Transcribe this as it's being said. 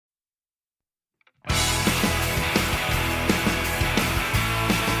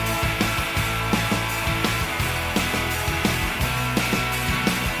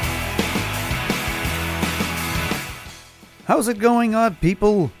How's it going, odd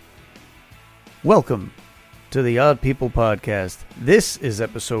people? Welcome to the Odd People Podcast. This is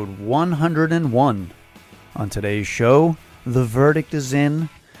episode 101. On today's show, the verdict is in.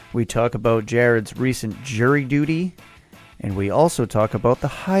 We talk about Jared's recent jury duty, and we also talk about the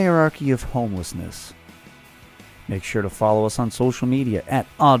hierarchy of homelessness. Make sure to follow us on social media at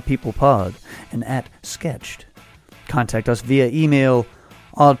OddPeoplePod and at Sketched. Contact us via email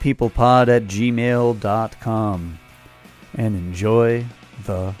oddpeoplepod@gmail.com. And enjoy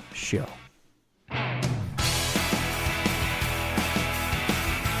the show.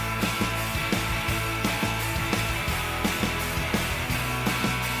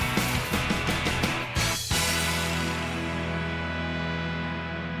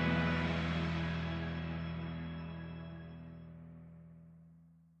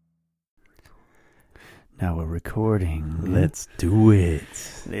 Now we're recording. Let's do it.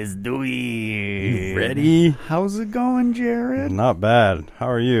 Let's do it. You ready? How's it going, Jared? Not bad. How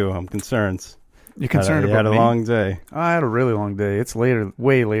are you? I'm concerned. You're concerned You about had a me? long day. I had a really long day. It's later,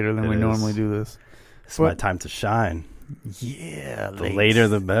 way later than It we is. normally do this. It's my time to shine. Yeah, The later,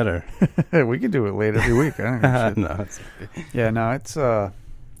 the better. we can do it late every week. I don't give a shit. No, it's okay. Yeah, no, it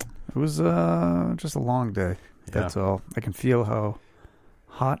was just a long day. That's all. I can feel how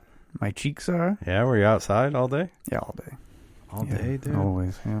hot my cheeks are. Yeah, were you outside all day? Yeah, all day. All Yeah, day, dude.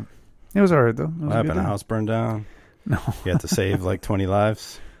 Always, yeah. It was alright, though. It was What a happened? good A day. house burned down? No. You had to save like 20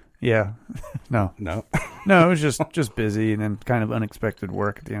 lives? Yeah. No. No? No, it was just busy and then kind of unexpected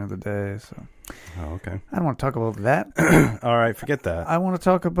work at the end of the day. So Oh, okay. I don't want to talk about that. All right, forget that. I want to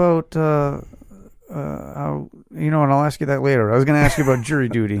talk about how, you know, and I'll ask you that later. I was going to ask you about jury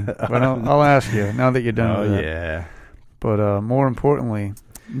duty, but I'll ask you now that you're done Oh, with that. yeah. But more importantly,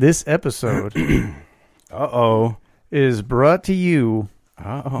 this episode Uh-oh. is brought to you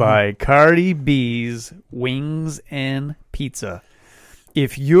Uh-oh. by Cardi B's Wings and Pizza.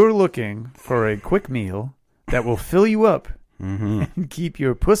 If you're looking for a quick meal that will fill you up Mm-hmm. and keep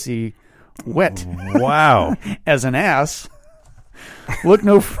your pussy wet Wow. as an ass, look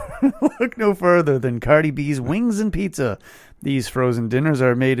no further than Cardi B's Wings and Pizza. These frozen dinners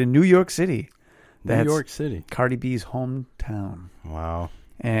are made in New York City. That's New York City. Cardi B's hometown. Wow.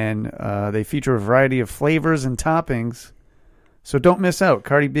 And they feature a variety of flavors and toppings. So don't miss out.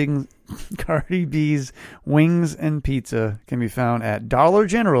 Cardi B's Wings and Pizza can be found at Dollar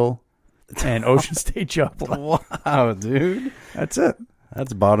General and Ocean State Joplin. Wow, dude. That's it.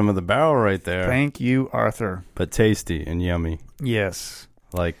 That's bottom of the barrel right there. Thank you, Arthur. But tasty and yummy. Yes.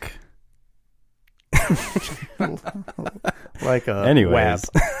 Like, Like a anyways.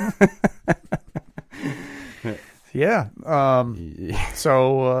 wab. Yeah.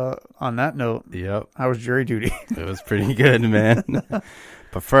 So on that note, Yep. how was jury duty? It was pretty good, man.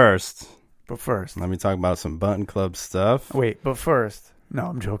 But first, But first. let me talk about some Button Club stuff. Wait, but first. No,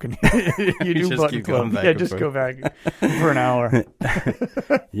 I'm joking. You do Just Button keep Club. going back Yeah, and just forth. go back for an hour.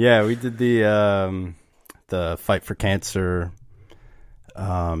 Yeah, we did the Fight for Cancer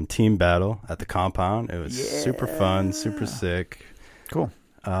team battle at the compound. It was super fun, super sick. Cool.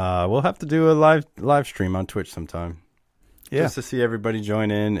 We'll have to do a live stream on Twitch sometime. Yeah. Just to see everybody join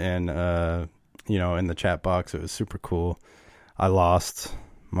in and, in the chat box. It was super cool. I lost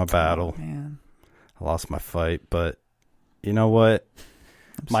my battle. Man. I lost my fight, but you know what?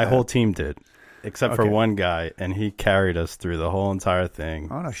 My whole team did, except for Okay. one guy, and he carried us through the whole entire thing.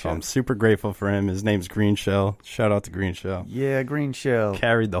 Oh, no So shit. I'm super grateful for him. His name's Green Shell. Shout out to Green Shell. Yeah, Green Shell.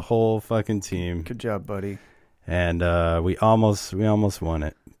 Carried the whole fucking team, Good job, buddy. and we almost won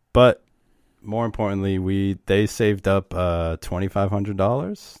it. But more importantly, they saved up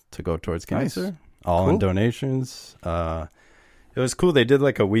 $2,500 to go towards Nice. cancer, all Cool. in donations. It was cool. They did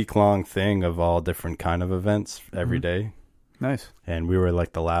like a week-long thing of all different kind of events every Mhm. day. Nice. And we were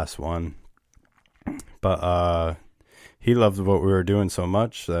like the last one. But he loved what we were doing so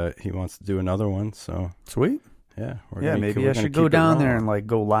much that he wants to do another one. So Sweet. yeah, Maybe I should go down there and like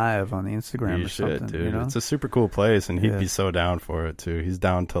go live on the Instagram you or should, something. dude. You know? It's a super cool place, and he'd Yeah. be so down for it too. He's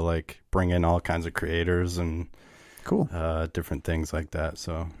down to like bring in all kinds of creators and Cool. different things like that.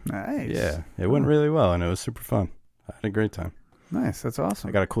 So Nice. yeah, it went really well, and it was super fun. I had a great time. Nice. That's awesome.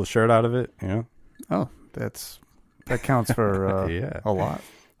 I got a cool shirt out of it. Oh, that counts for Yeah, a lot.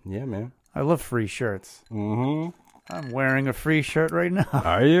 yeah, man. I love free shirts. Mm-hmm. I'm wearing a free shirt right now.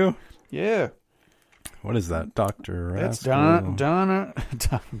 Are you? Yeah. What is that, Dr. It's Rascal? Donna.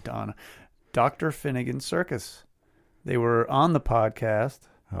 Dr. Finnegan Circus. They were on the podcast.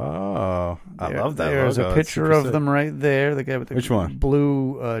 Oh, I love that There's logo. a It's picture super of sick. them right there. The guy with the Which one?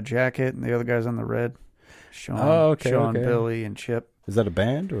 blue jacket, and the other guy's on the red. Sean, okay. Billy, and Chip. Is that a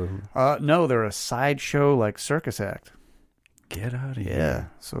band or? No, they're a sideshow like circus act. Get out of here. Yeah.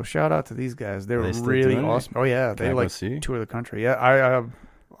 So shout out to these guys. They Are were they still really doing it? awesome. Oh yeah, Can I they go like see? tour the country. Yeah,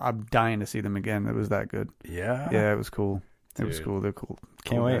 I'm dying to see them again. It was that good. Yeah. Yeah, it was cool. It was Dude. cool. They're cool.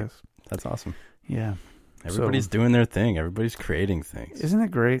 Can't Cool wait. guys. That's awesome. Yeah. Everybody's doing their thing. Everybody's creating things. Isn't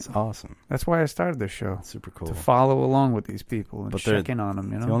it great? It's awesome. That's why I started this show. It's super cool. To follow along with these people and But they're- check in on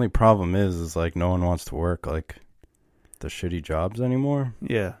them, you know? The only problem is like no one wants to work like the shitty jobs anymore.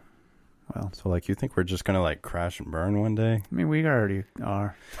 Yeah. Well, So like you think we're just gonna like crash and burn one day? I mean, we already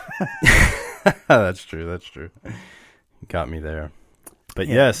are. That's true. That's true. You got me there. But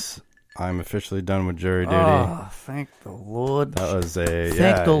Yeah. yes, I'm officially done with jury duty. Oh, thank the Lord. That was a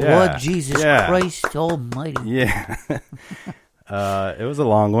Thank the Lord Jesus Christ Almighty. Yeah. It was a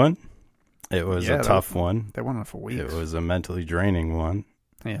long one. It was Yeah, a that tough one. They went on for weeks. It was a mentally draining one.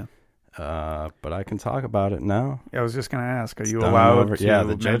 Yeah. But I can talk about it now. I was just going to ask, are It's you done allowed over. to Yeah,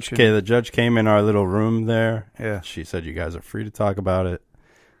 the judge. mention- The judge came in our little room there. Yeah. She said, "You guys are free to talk about it.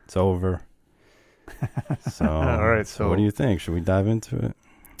 It's over." So, All right, so- what do you think? Should we dive into it?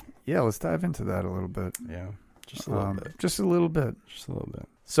 Yeah, let's dive into that a little bit. Yeah, just a little bit. Just a little bit. Just a little bit.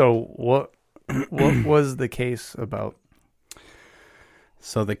 So what was the case about?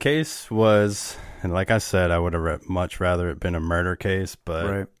 So the case was, and like I said, I would have much rather it been a murder case,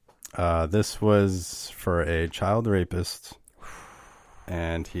 but Right. this was for a child rapist,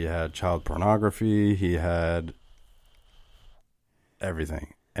 and he had child pornography. He had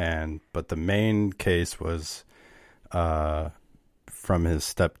everything, but the main case was from his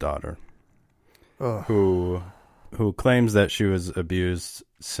stepdaughter, Ugh. who claims that she was abused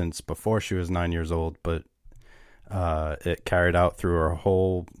since before she was 9 years old, but it carried out through her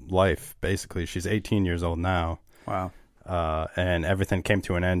whole life. Basically, she's 18 years old now. Wow. And everything came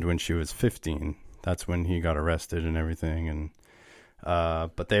to an end when she was 15. That's when he got arrested and everything. And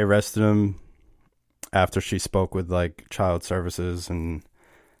but they arrested him after she spoke with like child services, and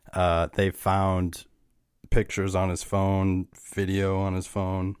they found pictures on his phone, video on his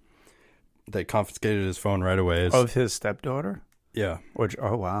phone. They confiscated his phone right away. Of his stepdaughter? Yeah. Which,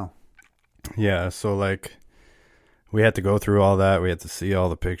 oh, wow. Yeah, so like we had to go through all that. We had to see all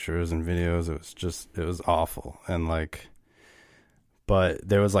the pictures and videos. It was awful. And like, but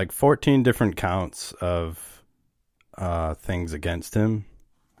there was like 14 different counts of things against him.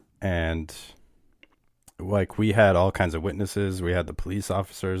 And like we had all kinds of witnesses. We had the police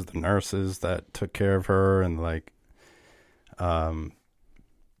officers, the nurses that took care of her, and like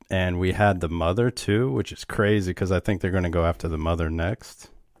and we had the mother too, which is crazy because I think they're going to go after the mother next.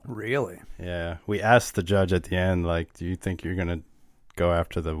 Really? Yeah, we asked the judge at the end, like, do you think you're gonna go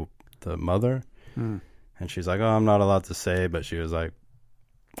after the mother? Hmm. And she's like, oh, I'm not allowed to say, but she was like,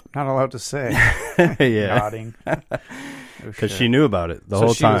 Not allowed to say. yeah, Nodding. because she knew about it the so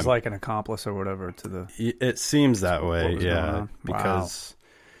whole she time. was like an accomplice or whatever to the... It seems that What way, was going yeah, on? because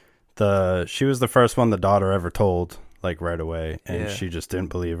she was the first one the daughter ever told, like right away, and she just didn't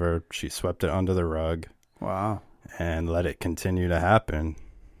believe her. She swept it under the rug. Wow. And let it continue to happen.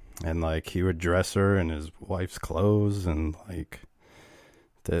 And like he would dress her in his wife's clothes, and like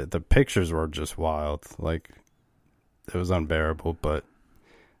the pictures were just wild. Like it was unbearable, but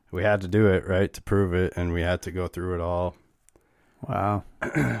we had to do it, right, to prove it, and we had to go through it all. Wow.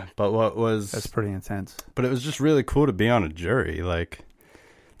 But That's pretty intense. But it was just really cool to be on a jury. Like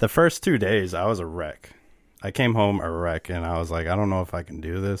the first 2 days I was a wreck. I came home a wreck, and I was like, I don't know if I can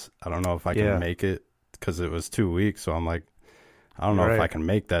do this. I don't know if I can make it, because it was 2 weeks. So I'm like, I don't know if I can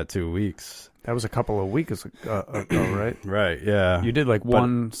make that 2 weeks. That was a couple of weeks ago, right? Right, yeah. You did like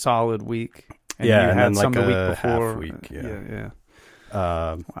one solid week. And yeah, you and had then some like the week a before. half week, yeah.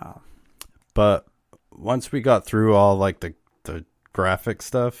 Wow. But once we got through all like the graphic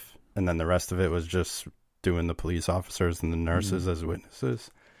stuff, and then the rest of it was just doing the police officers and the nurses as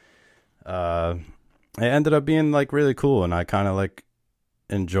witnesses, it ended up being like really cool, and I kind of like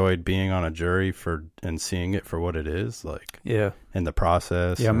enjoyed being on a jury and seeing it for what it is, like in the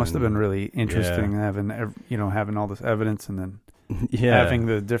process. Yeah, it must have been really interesting having all this evidence, and then having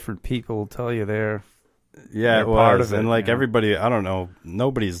the different people tell you they're it was part of it, and like everybody, I don't know,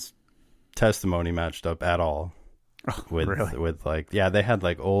 nobody's testimony matched up at all with like they had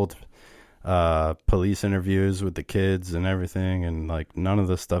like old police interviews with the kids and everything, and like none of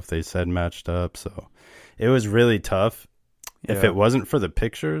the stuff they said matched up, so it was really tough. If it wasn't for the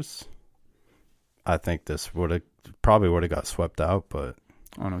pictures, I think this probably would have got swept out, but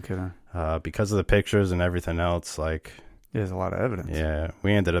oh, no kidding. Because of the pictures and everything else, like there's a lot of evidence. Yeah,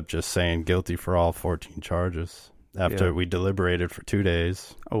 we ended up just saying guilty for all 14 charges after we deliberated for 2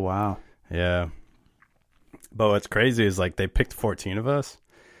 days. Oh, wow. Yeah. But what's crazy is like they picked 14 of us,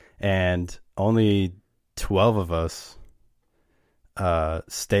 and only 12 of us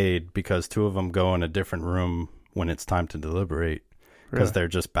stayed because two of them go in a different room when it's time to deliberate because they're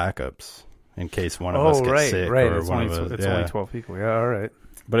just backups in case one of us gets sick or it's one only, of us. It's only 12 people. Yeah, all right.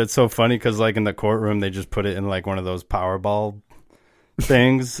 But it's so funny because like in the courtroom, they just put it in like one of those Powerball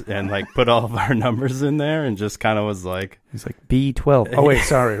things and like put all of our numbers in there and just kind of was like, he's like B12. Oh wait,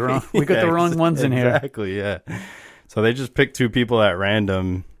 sorry, wrong. We got the wrong ones in here. Exactly, yeah. So they just picked two people at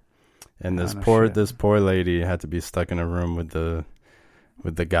random, and this poor lady had to be stuck in a room with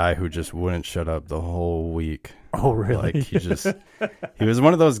the guy who just wouldn't shut up the whole week. Oh really? Like he was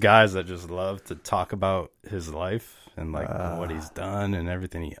one of those guys that just loved to talk about his life and like what he's done and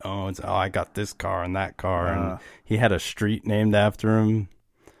everything he owns. Oh, I got this car and that car, and he had a street named after him,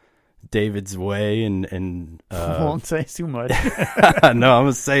 David's Way, and I won't say too much. No, I'm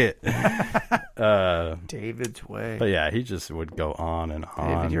gonna say it. David's Way. But yeah, he just would go on and on.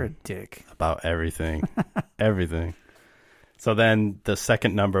 David, you're a dick about everything, everything. So then the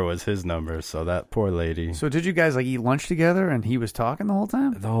second number was his number. So that poor lady. So did you guys like eat lunch together and he was talking the whole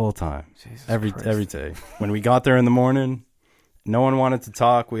time? The whole time. Jesus every Christ. day. When we got there in the morning, no one wanted to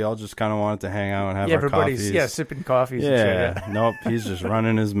talk. We all just kind of wanted to hang out and have our everybody's coffees. sipping coffees. Yeah. And shit, Nope. He's just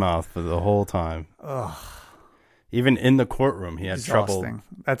running his mouth for the whole time. Ugh. Even in the courtroom, he had trouble.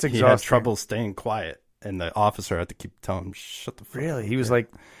 That's exhausting. He had trouble staying quiet, and the officer had to keep telling him, "Shut the fuck up." Really? He was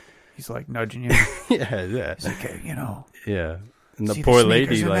like, he's like nudging you. Yeah. He's like, hey, you know. Yeah. And the see poor the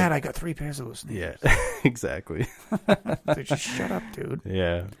lady, like, that? I got 3 pairs of those sneakers. Yeah, exactly. Like, just shut up, dude.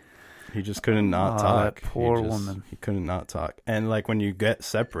 Yeah. He just couldn't not talk. That poor woman. He couldn't not talk. And like when you get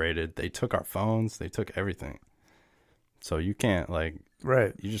separated, they took our phones, they took everything. So you can't like,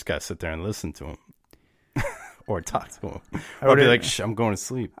 right. You just got to sit there and listen to him or talk to him. Or be like, shh, I'm going to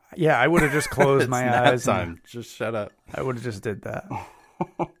sleep. Yeah, I would have just closed my eyes. Time. Just shut up. I would have just did that.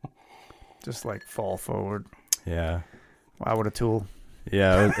 Just like fall forward. Yeah. Wow, what a tool.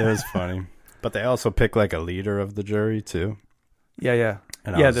 Yeah, it was funny. But they also pick like a leader of the jury too. Yeah.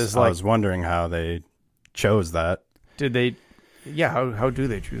 And yeah, I was wondering how they chose that. Did they? Yeah, how do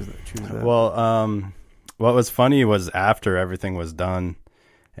they choose that? Well, what was funny was after everything was done,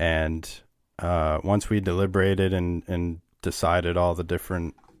 and once we deliberated and decided all the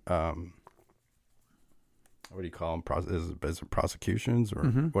different what do you call them? Is it prosecutions or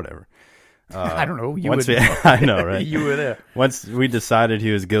whatever? I don't know. I know, right? You were there. Once we decided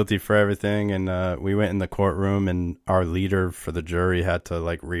he was guilty for everything, and we went in the courtroom, and our leader for the jury had to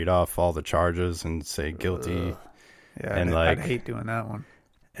like read off all the charges and say guilty. Yeah, and I'd hate doing that one.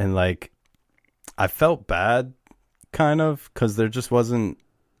 And like, I felt bad, kind of, because there just wasn't,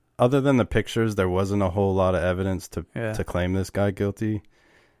 other than the pictures, there wasn't a whole lot of evidence to claim this guy guilty.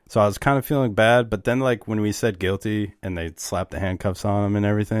 So I was kind of feeling bad. But then, like, when we said guilty and they slapped the handcuffs on him and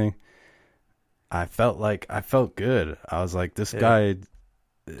everything, I felt good. I was like, this guy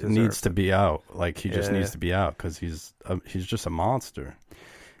needs to be out. Like, he just needs to be out because he's just a monster.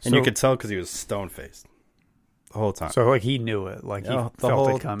 And you could tell because he was stone-faced the whole time. So, like, he knew it. Like, he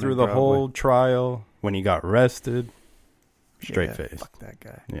felt it coming. Through the whole trial, when he got arrested, straight-faced. Fuck that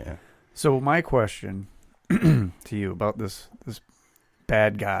guy. Yeah. So, my question to you about this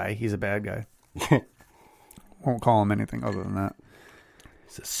bad guy, he's a bad guy. Won't call him anything other than that.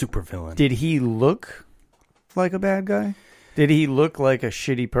 He's a super villain. Did he look like a bad guy? Did he look like a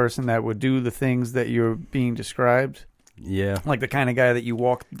shitty person that would do the things that you're being described? Yeah. Like the kind of guy that you're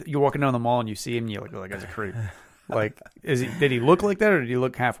walking down the mall and you see him and you're like, oh, that guy's a creep. Like, did he look like that or did he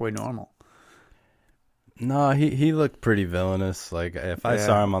look halfway normal? No, he looked pretty villainous. Like, if I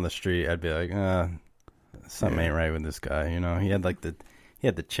saw him on the street, I'd be like, something ain't right with this guy. You know, he had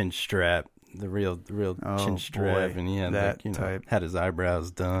the chin strap. The real chin strap, and he had that had his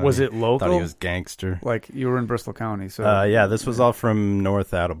eyebrows done. Was it local? Thought he was gangster. Like, you were in Bristol County, so yeah, this was all from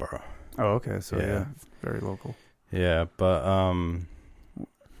North Attleboro. Oh, okay, so very local. Yeah, but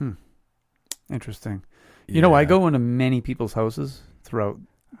interesting. You know, I go into many people's houses throughout.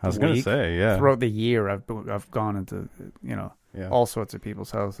 I was going to say, throughout the year, I've gone into all sorts of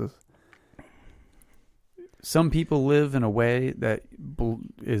people's houses. Some people live in a way that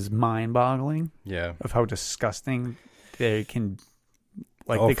is mind-boggling. Yeah, of how disgusting they can,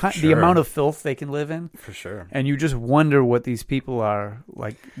 like the amount of filth they can live in. For sure. And you just wonder what these people are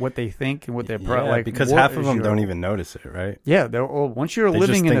like, what they think, and what they're like. Because half of them don't even notice it, right? Yeah, once you're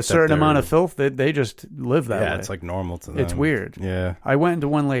living in a certain amount of filth, they just live that way. Yeah, it's like normal to them. It's weird. Yeah, I went into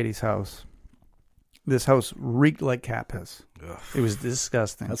one lady's house. This house reeked like cat piss. Ugh. It was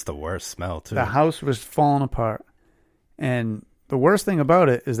disgusting. That's the worst smell, too. The house was falling apart. And the worst thing about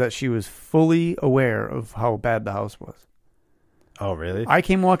it is that she was fully aware of how bad the house was. Oh, really? I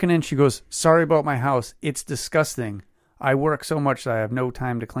came walking in. She goes, sorry about my house. It's disgusting. I work so much that I have no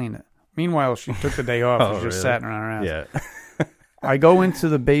time to clean it. Meanwhile, she took the day off and just sat on her ass. Yeah. I go into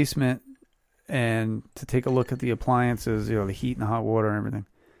the basement and to take a look at the appliances, the heat and the hot water and everything.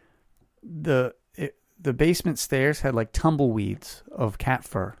 The basement stairs had like tumbleweeds of cat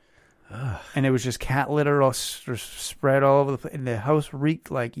fur. Ugh. And it was just cat litter all spread all over the place. And the house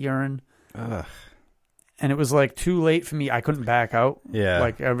reeked like urine. Ugh. And it was like too late for me. I couldn't back out. Yeah.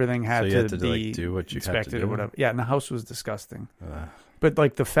 Like everything had to be like, do what you inspected had to do. or whatever. Yeah, and the house was disgusting. Ugh. But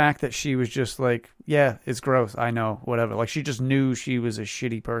like the fact that she was just like, yeah, it's gross. I know, whatever. Like she just knew she was a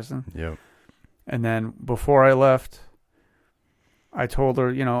shitty person. Yep. And then before I left, I told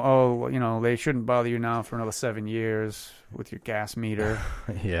her, they shouldn't bother you now for another 7 years with your gas meter.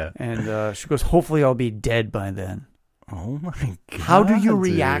 Yeah. And she goes, hopefully I'll be dead by then. Oh my God. How do you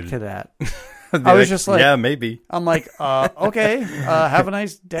react to that? I was just like, yeah, maybe. I'm like, okay, have a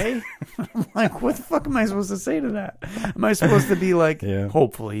nice day. I'm like, what the fuck am I supposed to say to that? Am I supposed to be like,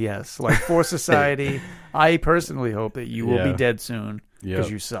 hopefully, yes. Like for society, I personally hope that you will be dead soon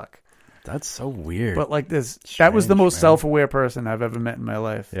because you suck. That's so weird. But like this, that was the most self-aware person I've ever met in my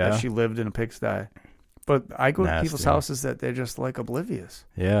life. Yeah. That she lived in a pigsty. But I go to people's houses that they're just like oblivious.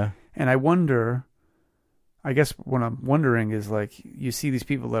 Yeah. And I wonder, I guess what I'm wondering is like, you see these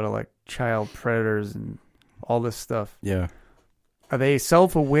people that are like child predators and all this stuff. Yeah. Are they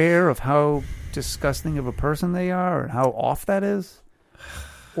self-aware of how disgusting of a person they are and how off that is?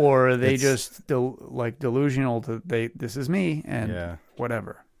 Or are they just delusional to this is me and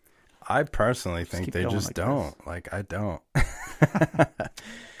whatever? I personally think they just like don't. This. Like, I don't.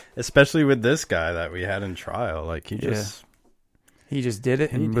 Especially with this guy that we had in trial. Like, he just did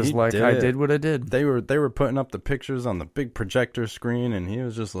it and was like, I did what I did. They were putting up the pictures on the big projector screen, and he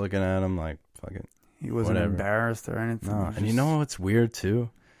was just looking at them like, fuck it. He wasn't embarrassed or anything. No, and you know what's weird, too?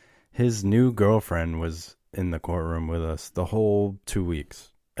 His new girlfriend was in the courtroom with us the whole 2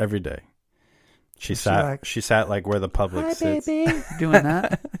 weeks, every day. She sat like where the public sits. Baby. Doing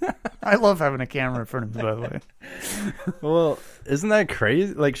that. I love having a camera in front of me, by the way. Well, isn't that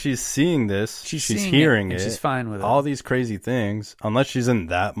crazy? Like, she's seeing this. She's hearing it. She's fine with it. All these crazy things, unless she's in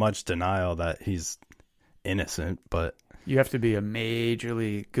that much denial that he's innocent. But you have to be a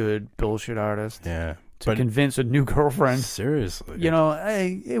majorly good bullshit artist. Yeah. To convince a new girlfriend. Seriously.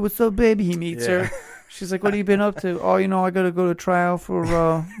 Hey, what's up, baby? He meets her. She's like, what have you been up to? Oh, I got to go to trial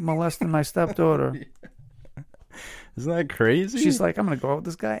for molesting my stepdaughter. Isn't that crazy? She's like, I'm going to go out with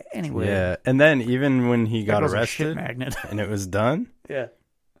this guy anyway. Yeah. And then even when he got arrested magnet. and it was done, yeah,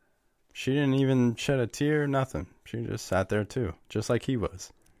 she didn't even shed a tear, nothing. She just sat there too, just like he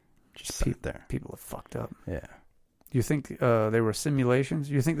was. Just sat there. People are fucked up. Yeah. You think they were simulations?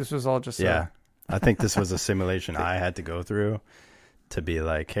 You think this was all just... Yeah. I think this was a simulation I had to go through to be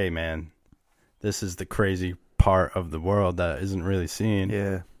like, hey, man, this is the crazy part of the world that isn't really seen.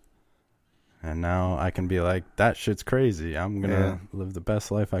 Yeah. And now I can be like, that shit's crazy. I'm going to live the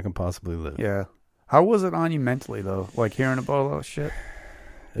best life I can possibly live. Yeah. How was it on you mentally, though? Like hearing about all that shit?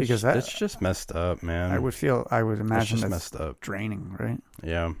 Because it's just messed up, man. I would imagine it's just that's messed up. Draining, right?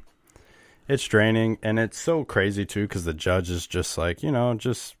 Yeah. It's draining. And it's so crazy, too, because the judge is just like,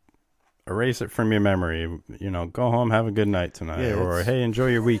 just erase it from your memory. Go home, have a good night tonight. Yeah, or, hey, enjoy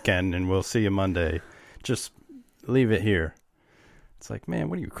your weekend, and we'll see you Monday. Just leave it here. It's like, man,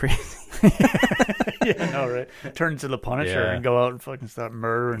 what are you, crazy? Yeah, no, right? Turn into the Punisher and go out and fucking start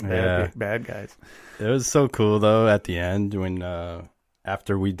murdering bad guys. It was so cool, though, at the end when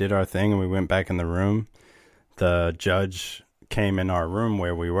after we did our thing and we went back in the room, the judge came in our room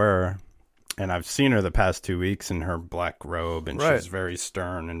where we were, and I've seen her the past 2 weeks in her black robe, and she's very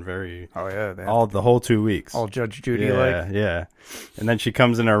stern and very... Oh, yeah. The whole 2 weeks. All Judge Judy-like. Yeah. And then she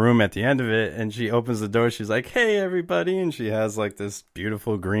comes in our room at the end of it, and she opens the door. She's like, hey, everybody. And she has, like, this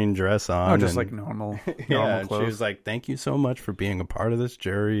beautiful green dress on. Oh, just like normal clothes. She was like, thank you so much for being a part of this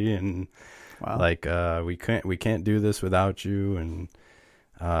jury. And, like, we can't do this without you.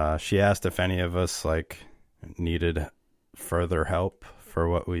 And she asked if any of us, like, needed further help for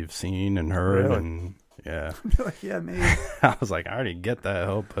what we've seen and heard. Really? And yeah. Like, yeah, maybe. I was like, I already get that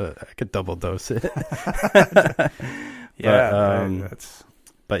help, but I could double dose it. But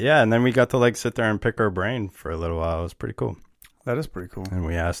yeah, and then we got to like sit there and pick her brain for a little while. It was pretty cool. That is pretty cool. And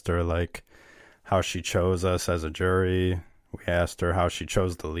we asked her like how she chose us as a jury. We asked her how she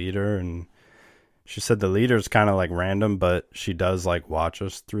chose the leader, and she said the leader's kind of like random, but she does like watch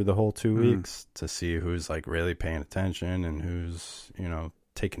us through the whole 2 weeks to see who's like really paying attention and who's,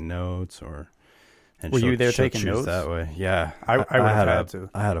 taking notes or... And were you there taking notes that way? Yeah, I would have had to.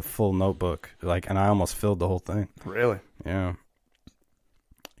 I had a full notebook, and I almost filled the whole thing. Really? Yeah,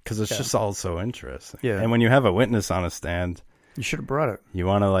 because it's just all so interesting. Yeah. And when you have a witness on a stand, you should have brought it. you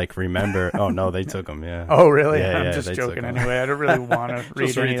want to like remember. Oh no, they took them. Yeah. Oh really? Yeah, I'm yeah, just they joking took 'em. anyway. I don't really want to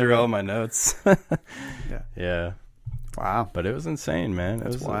Just read through all my notes. Yeah. Yeah. Wow. But it was insane, man.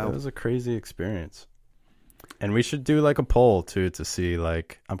 That's wild. It was a crazy experience. And we should do like a poll too to see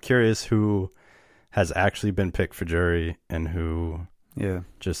like I'm curious who has actually been picked for jury and who Yeah.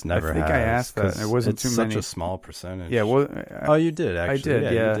 just never I think has. I asked that. 'Cause It wasn't it's too such many. a small percentage. Yeah. Well, Oh, you did actually. I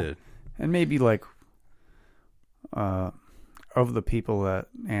did. Yeah. You did. And maybe like, of the people that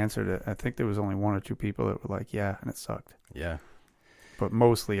answered it, I think there was only 1 or 2 people that were like, yeah, and it sucked. Yeah. But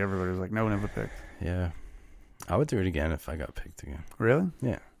mostly everybody was like, no, never picked. Yeah. I would do it again if I got picked again. Really?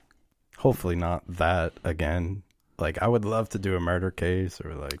 Yeah. Hopefully not that again. Like I would love to do a murder case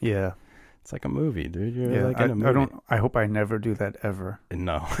or like Yeah. it's like a movie, dude. You're Yeah. like in a movie. I hope I never do that ever.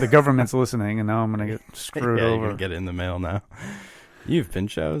 No. The government's listening, and now I'm gonna get screwed yeah, you're over. gonna get it in the mail now. You've been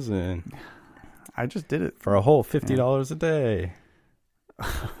chosen I just did it. for a whole $50 a day.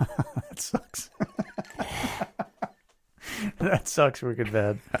 That sucks. That sucks wicked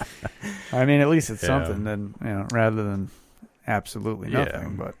bad. I mean, at least it's Yeah. something, then rather than absolutely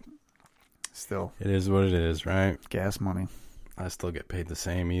nothing. But still, It is what it is, right? gas money. I still get paid the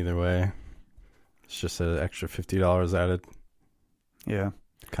same either way. It's just an extra $50 added, Yeah.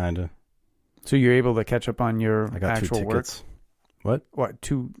 kind of. So you're able to catch up on your I got 2 actual work. tickets. What? What,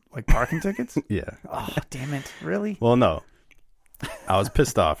 2 like parking tickets? Yeah. Oh, damn it! Really? Well, no. I was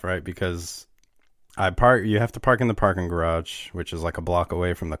pissed off, right? Because you have to park in the parking garage, which is like a block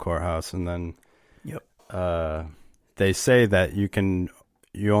away from the courthouse, and then they say that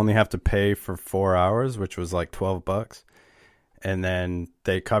you only have to pay for 4 hours, which was like $12, and then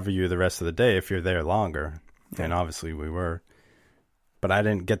they cover you the rest of the day if you're there longer. Yeah. And obviously we were. But I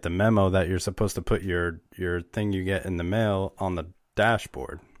didn't get the memo that you're supposed to put your thing you get in the mail on the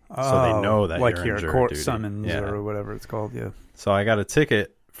dashboard. So they know that like you're your in jury court duty. summons Yeah. or whatever it's called. Yeah. So I got a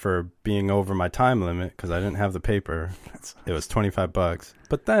ticket for being over my time limit because I didn't have the paper. It was $25.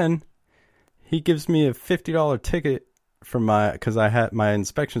 But then he gives me a $50 ticket for because I had my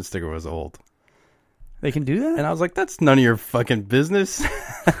inspection sticker was old. They can do that? And I was like, that's none of your fucking business.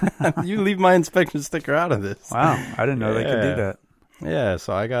 You leave my inspection sticker out of this. Wow. I didn't know they could do Yeah. that. Yeah,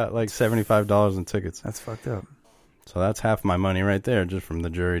 so I got like $75 in tickets. That's fucked up. So that's half my money right there just from the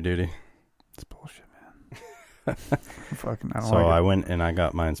jury duty. It's bullshit, man. Fucking, I don't So like I it. went and I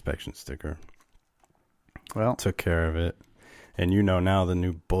got my inspection sticker. Well, Took care of it. And you know now the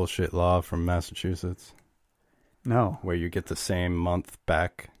new bullshit law from Massachusetts no. where you get the same month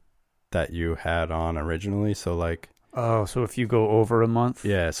back that you had on originally. So like, Oh, so if you go over a month,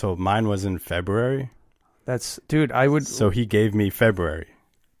 yeah, so mine was in February. dude, I would. So he gave me February.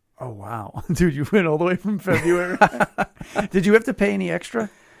 Oh wow, dude, you went all the way from February. Did you have to pay any extra?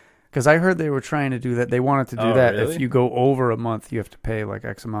 Because I heard they were trying to do that. They wanted to do Oh, that. really? If you go over a month, you have to pay like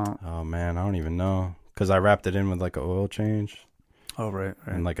X amount. Oh man, I don't even know. Because I wrapped it in with like an oil change Oh right,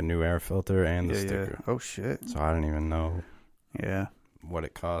 and like a new air filter and the yeah, sticker. yeah. Oh shit. So I don't even know Yeah. what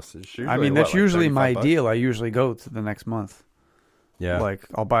it costs. It's I mean, that's usually my deal. I usually go to the next month. Yeah. Like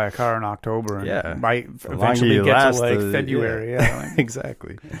I'll buy a car in October and Yeah. might longer eventually you get last, to like the- February. Yeah. Like,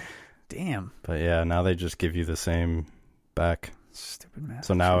 Exactly. damn. But yeah, now they just give you the same back. Stupid man.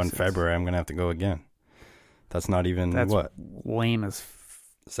 So now in February, I'm going to have to go again. That's not even, That's what? lame as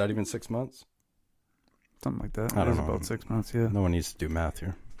Is that even 6 months? something like that. I It don't is know. about 6 months. Yeah. No one needs to do math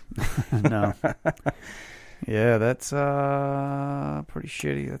here. No. Yeah, that's pretty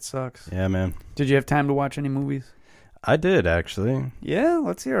shitty. That sucks. Yeah, man. Did you have time to watch any movies? I did, actually. Yeah,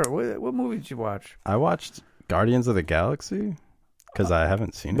 let's hear it. What movie did you watch? I watched Guardians of the Galaxy because I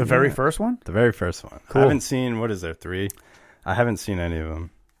haven't seen it The very yet. first one? The very first one. Cool. I haven't seen, what is there, 3? I haven't seen any of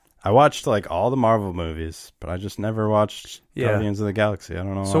them. I watched like all the Marvel movies, but I just never watched Guardians of the Galaxy. I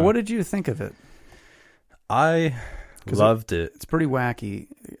don't know So why. what did you think of it? I 'Cause loved it. It's pretty wacky.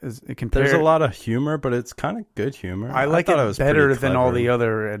 It compared, There's a lot of humor, but it's kind of good humor. I like thought it was better pretty than all clever. the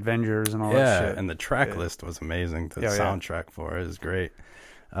other Avengers and all that Yeah, shit. and the track Yeah. list was amazing. The Yeah, yeah. soundtrack for it is great.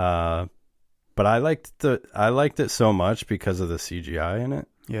 But I liked it so much because of the CGI in it.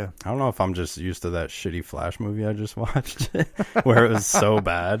 Yeah. I don't know if I'm just used to that shitty Flash movie I just watched where it was so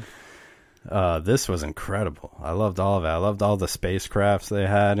bad. This was incredible. I loved all of it. I loved all the spacecrafts they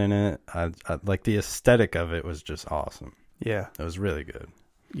had in it. I like the aesthetic of it was just awesome. Yeah. It was really good.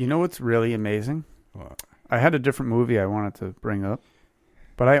 You know what's really amazing? What? I had a different movie I wanted to bring up,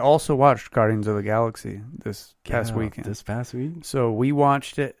 but I also watched Guardians of the Galaxy this past weekend. This past week? So we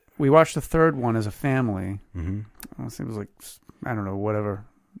watched it. We watched the third one as a family. Mm-hmm. I think it was like, I don't know, whatever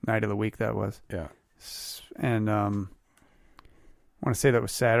night of the week that was. Yeah. And want to say that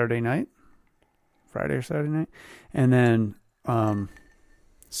was Saturday night, Friday or Saturday night. And then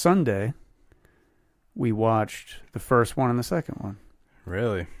Sunday, we watched the first one and the second one.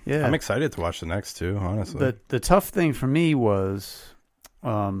 Really? Yeah. I'm excited to watch the next two, honestly. The tough thing for me was,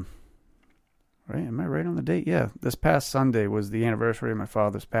 right? Am I right on the date? Yeah. This past Sunday was the anniversary of my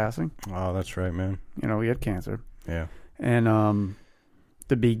father's passing. Oh, that's right, man. You know, he had cancer. Yeah. And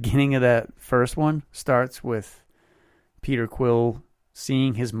the beginning of that first one starts with Peter Quill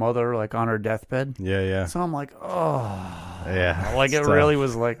seeing his mother like on her deathbed. Yeah, yeah. So I'm like, oh, yeah. like it tough. really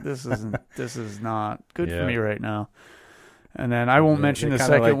was like this is not good for me right now. And then I won't mention the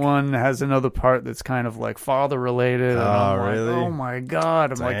second one has another part that's kind of like father related. And I'm really? Like, oh my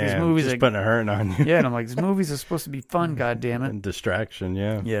god! I'm like, these movies just are putting a hurting on you. Yeah, and I'm like, these movies are supposed to be fun. God damn it! And distraction,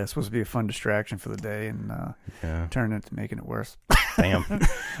 yeah. Yeah, it's supposed to be a fun distraction for the day, and turn it to making it worse. Damn.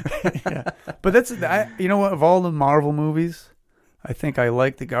 Yeah, but you know what? Of all the Marvel movies, I think I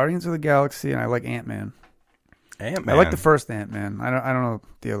like the Guardians of the Galaxy, and I like Ant-Man. Ant-Man. I like the first Ant-Man. I don't know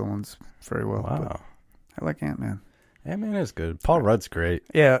the other ones very well. Wow. But I like Ant-Man. Ant-Man is good. Paul Rudd's great.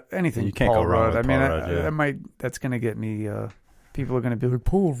 Yeah, anything. You can't Paul go wrong Rudd. with Paul Rudd. Yeah. That's gonna get me. People are gonna be like,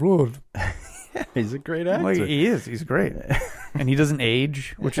 Paul Rudd. He's a great actor. Like, he is. He's great, and he doesn't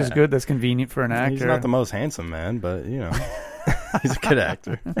age, which is good. That's convenient for an actor. He's not the most handsome man, but you know, he's a good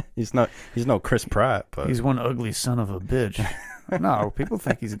actor. He's no Chris Pratt, but he's one ugly son of a bitch. No, people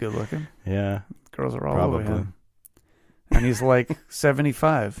think he's good looking. Yeah, girls are all over him. And he's like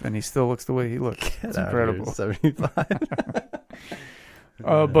 75, and he still looks the way he looks. It's incredible. 75.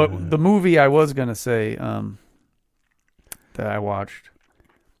 But the movie I was going to say that I watched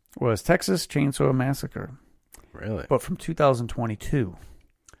was Texas Chainsaw Massacre. Really? But from 2022.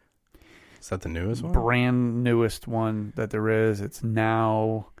 Is that the newest one? Brand newest one that there is. It's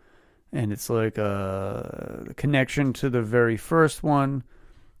now, and it's like a connection to the very first one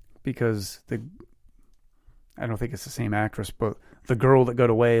because I don't think it's the same actress, but the girl that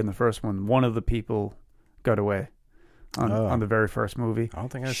got away in the first one of the people got away on the very first movie. I don't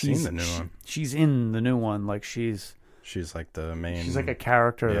think I've seen the new one. She's in the new one. Like she's like the main. She's like a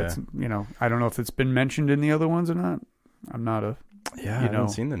character that's, I don't know if it's been mentioned in the other ones or not. I'm not a. Yeah, I haven't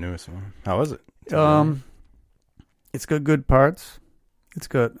seen the newest one. How was it? It's got good parts. It's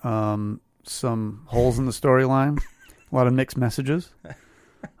got some holes in the storyline. A lot of mixed messages.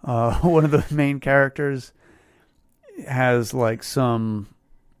 One of the main characters has like some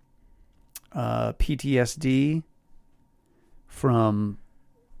PTSD from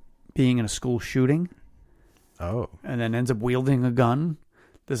being in a school shooting. Oh. And then ends up wielding a gun.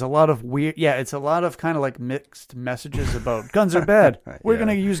 There's a lot of weird... Yeah, it's a lot of kind of like mixed messages about guns are bad. We're going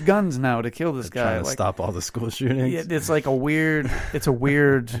to use guns now to kill this guy. Trying to stop all the school shootings. Yeah, it's like a weird... It's a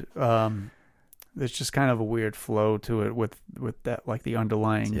weird... There's just kind of a weird flow to it with that, like the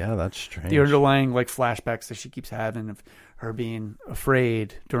underlying... Yeah, that's strange. The underlying like flashbacks that she keeps having of her being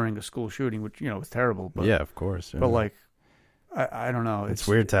afraid during a school shooting, which, is terrible. But, yeah, of course. Yeah. But like, I don't know. It's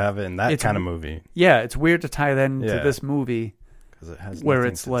weird to have it in that kind of movie. Yeah, it's weird to tie that into this movie. It has where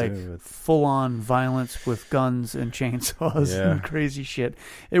it's like full-on violence with guns and chainsaws and crazy shit.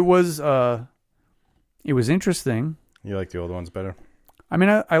 It was interesting. You like the old ones better? I mean,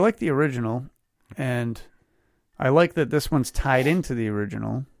 I like the original, and I like that this one's tied into the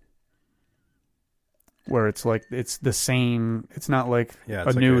original, where it's like it's the same. It's not like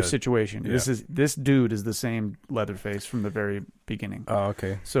a new situation. Yeah. This dude is the same Leatherface from the very beginning. Oh,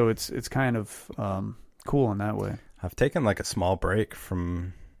 okay. So it's kind of cool in that way. I've taken like a small break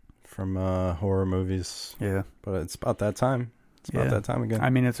from horror movies. Yeah. But it's about that time. It's about that time again. I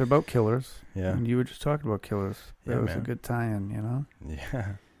mean, it's about killers. Yeah. And you were just talking about killers. That was a good tie-in,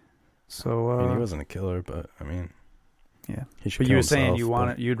 Yeah. So I mean, he wasn't a killer, but I mean, yeah. He should but you were saying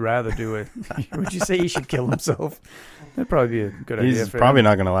you'd rather do it. Would you say he should kill himself? That'd probably be a good idea. He's probably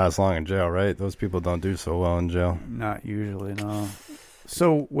not going to last long in jail, right? Those people don't do so well in jail. Not usually, no.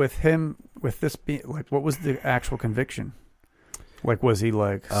 So with this being like, what was the actual conviction? Like, was he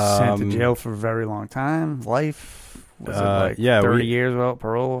like sent to jail for a very long time? Life? Was it like 30 years without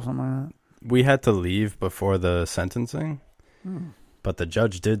parole or something like that? We had to leave before the sentencing, but the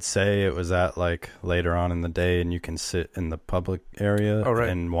judge did say it was at like later on in the day, and you can sit in the public area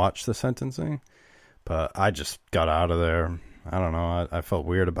and watch the sentencing. But I just got out of there. I don't know. I felt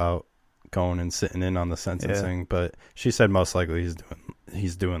weird about going and sitting in on the sentencing, but she said most likely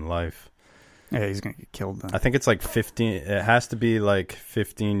he's doing life. Yeah, he's gonna get killed then. I think it's like 15. It has to be like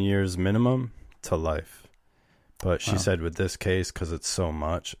 15 years minimum to life. But she said with this case, because it's so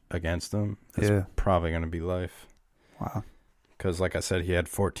much against him, it's probably gonna be life. Wow. Because like I said, he had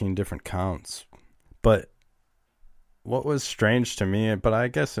 14 different counts. But what was strange to me, but I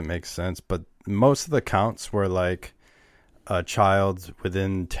guess it makes sense, but most of the counts were like a child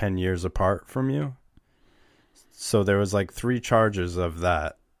within 10 years apart from you. So there was like 3 charges of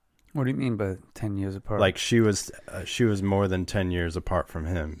that. What do you mean by 10 years apart? Like she was more than 10 years apart from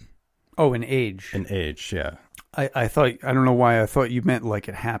him. Oh, in age. In age, yeah. I thought, I don't know why I thought you meant like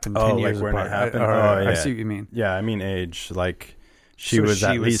it happened 10 years like when apart. it happened? Yeah. I Yeah. see what you mean. Yeah, I mean age. Like she was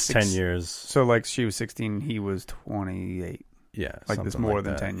at least 10 years. So like she was 16, he was 28. Yeah. Like there's more like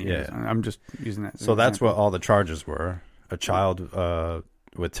than that. 10 years. Yeah. I'm just using that as So an that's example. what all the charges were. A child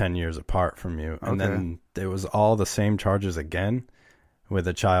with 10 years apart from you. And then there was all the same charges again with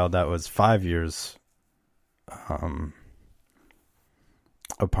a child that was 5 years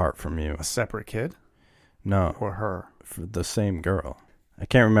apart from you. A separate kid? No. Or her? For the same girl. I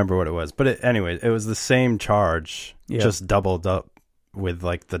can't remember what it was. But anyway, it was the same charge, just doubled up with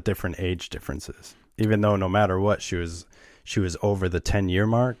like the different age differences. Even though no matter what, she was over the 10-year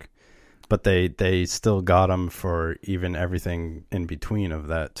mark. But they still got him for even everything in between of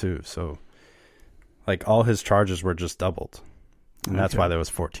that too. So, like all his charges were just doubled, and that's why there was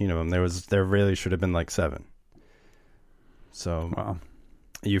 14 of them. There really should have been like 7. So,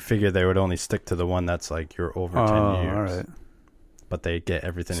 you figure they would only stick to the one that's like you're over 10 years. All right. But they get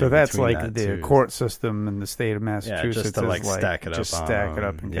everything. So in that's between like that the too. court system in the state of Massachusetts. just to like stack it up. Just stack it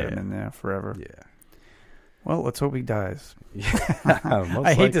up and get him in there forever. Yeah. Well, let's hope he dies. Yeah,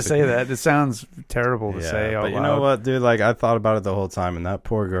 I hate to say that. It sounds terrible to say out but you loud. know what, dude? Like I thought about it the whole time, and that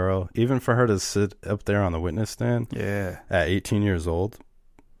poor girl, even for her to sit up there on the witness stand, at 18 years old,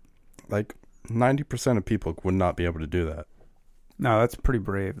 like 90% of people would not be able to do that. No, that's pretty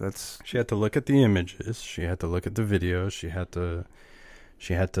brave. She had to look at the images. She had to look at the videos. She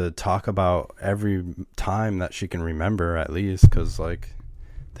had to talk about every time that she can remember, at least, because like.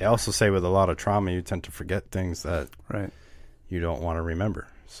 They also say with a lot of trauma, you tend to forget things that you don't want to remember.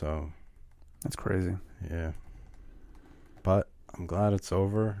 So that's crazy. Yeah. But I'm glad it's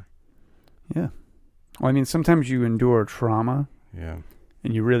over. Yeah. Well, I mean, sometimes you endure trauma. Yeah.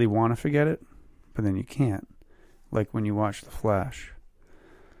 And you really want to forget it, but then you can't. Like when you watch The Flash.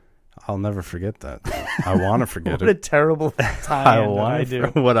 I'll never forget that. I want to forget what it. What a terrible time I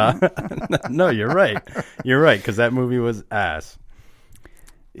do. No, you're right. You're right, because that movie was ass.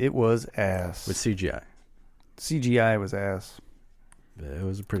 It was ass. With CGI. CGI was ass. It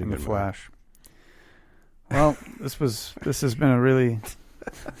was a pretty good The Flash. Well, this has been a really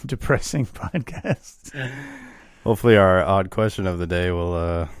depressing podcast. Hopefully our odd question of the day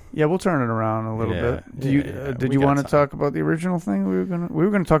will we'll turn it around a little bit. Did you want to talk about the original thing we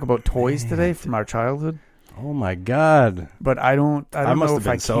were gonna talk about toys today from our childhood? Oh my god. But I must have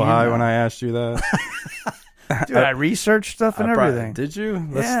been so high when I asked you that. Dude, I researched stuff and everything. Did you?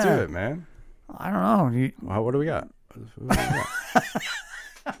 Let's do it, man. I don't know. What do we got?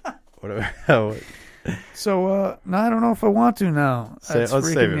 So, no, I don't know if I want to now. Let's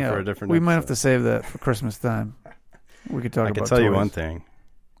save it for a different We episode. might have to save that for Christmas time. We could talk about I can tell toys. you one thing.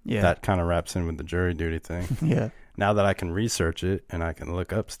 Yeah. That kind of wraps in with the jury duty thing. Yeah. Now that I can research it and I can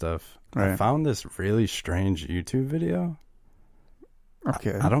look up stuff, right. I found this really strange YouTube video.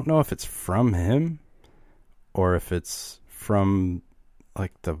 Okay. I don't know if it's from him or if it's from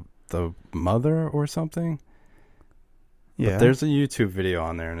like the mother or something. Yeah. But there's a YouTube video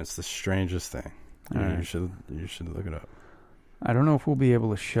on there and it's the strangest thing. Right. You should look it up. I don't know if we'll be able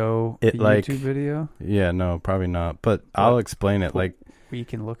to show it the like, YouTube video. Yeah, no, probably not. But I'll explain it. Like we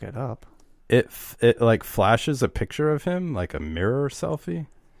can look it up. It like flashes a picture of him, like a mirror selfie.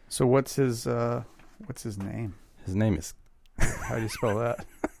 So what's his name? His name is. How do you spell that?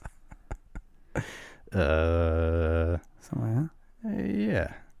 Something like that.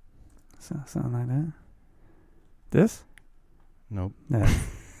 Yeah. Something like that. This? Nope. Yeah.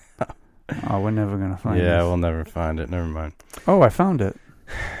 Oh, we're never gonna find it. Yeah, we'll never find it. Never mind. Oh, I found it.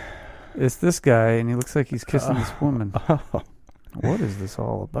 It's this guy, and he looks like he's kissing this woman. Oh. What is this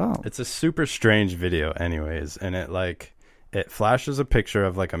all about? It's a super strange video, anyways, and it flashes a picture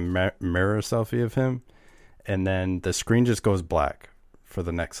of like a mirror selfie of him, and then the screen just goes black for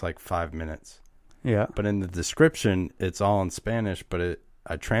the next like 5 minutes. Yeah. But in the description, it's all in Spanish, but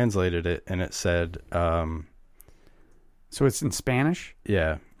I translated it, and it said. So it's in Spanish?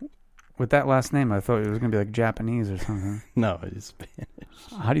 Yeah. With that last name, I thought it was going to be like Japanese or something. No, it's Spanish.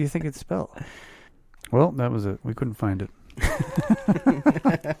 How do you think it's spelled? Well, that was it. We couldn't find it.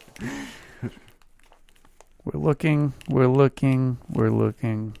 We're looking.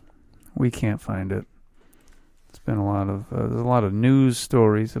 We can't find it. It's been there's a lot of news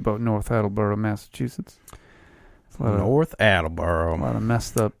stories about North Attleboro, Massachusetts. North Attleboro. A lot of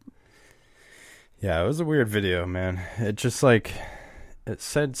messed up. Yeah, it was a weird video, man. It just like, it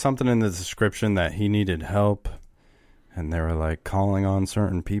said something in the description that he needed help, and they were like calling on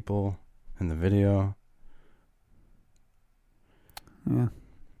certain people in the video. Yeah.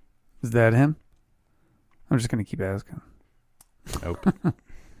 Is that him? I'm just going to keep asking. Nope.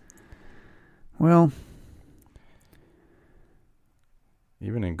 Well,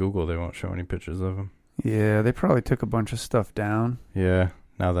 even in Google, they won't show any pictures of him. yeah, they probably took a bunch of stuff down. Yeah,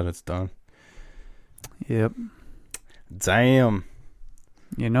 now that it's done. Yep. Damn.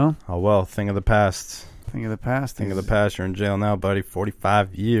 You know? Oh, well, thing of the past. Thing of the past. Thing of the past. You're in jail now, buddy.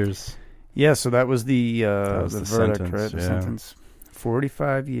 45 years. Yeah, so that was the was the verdict, sentence, right? The yeah. sentence.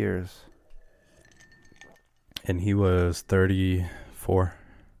 45 years. And he was 34.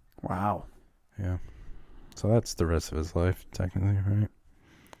 Wow. Yeah. So that's the rest of his life, technically, right?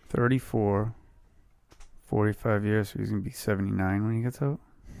 34. 45 years, so he's going to be 79 when he gets out.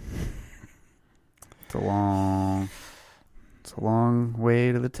 It's a long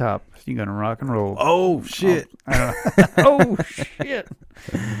way to the top. You're going to rock and roll. Oh, shit. Oh, shit.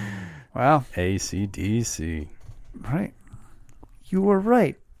 Wow. AC/DC. Right. You were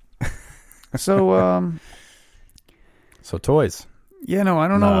right. So, So toys. yeah, no, I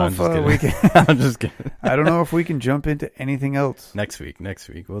don't know if we can. I'm just kidding. I don't know if we can jump into anything else. Next week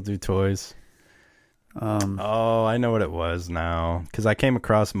we'll do toys. I I know what it was now, because I came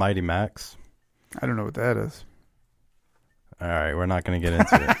across Mighty Max. don't know what that is. All right, we're not going to get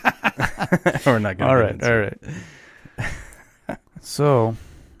into it. We're not going to get into it. All right. So,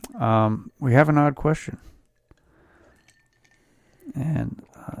 we have an odd question. And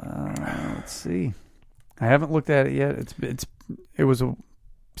let's see. I haven't looked at it yet. It was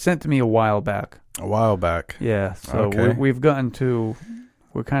sent to me a while back. A while back. Yeah. So Okay. we're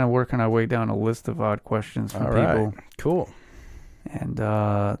kind of working our way down a list of odd questions from All right. people. Cool. And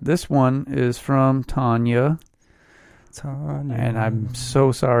this one is from Tanya. Tanya. And I'm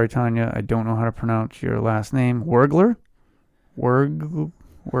so sorry, Tanya. I don't know how to pronounce your last name. Wergler?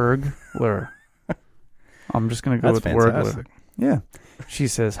 Wergler. I'm just going to go That's with fantastic. Wergler. Yeah. She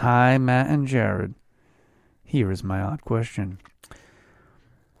says, "Hi, Matt and Jared. Here is my odd question.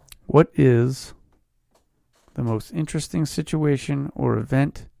 What is the most interesting situation or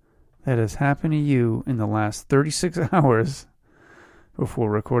event that has happened to you in the last 36 hours before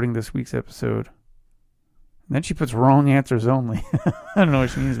recording this week's episode?" And then she puts wrong answers only. I don't know what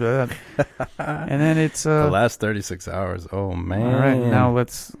she means by that. And then it's the last 36 hours. Oh, man. all right, now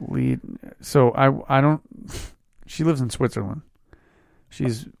let's lead. So I don't. She lives in Switzerland.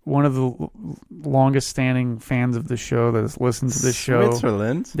 She's one of the longest standing fans of the show that has listened to this show.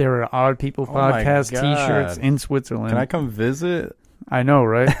 Switzerland? There are Odd People Podcast T-shirts in Switzerland. Can I come visit? I know,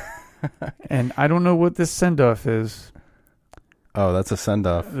 right? And I don't know what this send-off is. Oh, that's a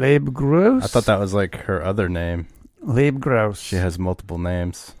send-off. Lebgross? I thought that was like her other name. Lebgross. She has multiple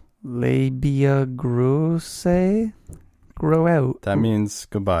names. Labia grosse? Grow out. That means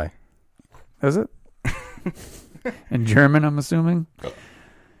goodbye. Is it? In German, I'm assuming. All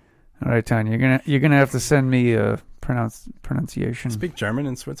right, Tanya, you're gonna have to send me a pronunciation. Speak German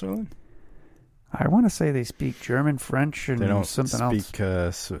in Switzerland? I want to say they speak German, French, and They don't something speak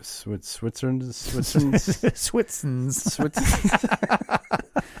Switzerland. else. Switzerland.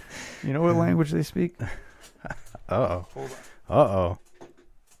 You know what language they speak? Uh oh.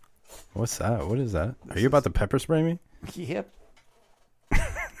 What's that? What is that? Are you about to pepper spray me? Yep.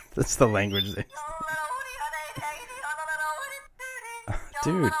 That's the language they.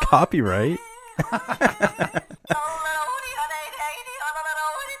 Dude, copyright.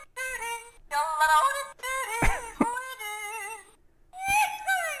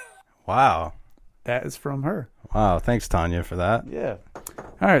 Wow. That is from her. Wow. Thanks, Tanya, for that. Yeah.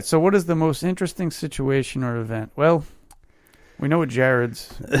 All right. So, what is the most interesting situation or event? Well, we know what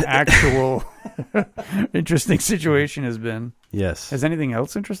Jared's actual interesting situation has been. Yes. Has anything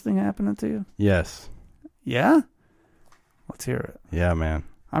else interesting happened to you? Yes. Yeah? Let's hear it. Yeah, man.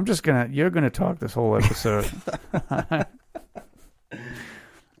 You're gonna talk this whole episode.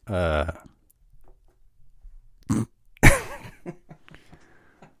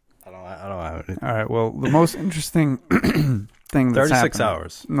 I don't have it. All right. Well, the most interesting thing that's 36 happened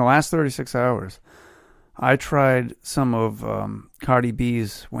hours. in the last 36 hours, I tried some of Cardi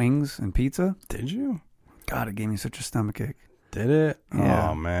B's wings and pizza. Did you? God, it gave me such a stomachache. Did it?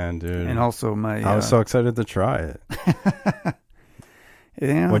 Yeah. Oh, man, dude. And also I was so excited to try it.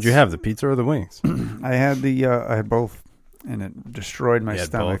 yeah, What'd you have, the pizza or the wings? I had I had both, and it destroyed my You had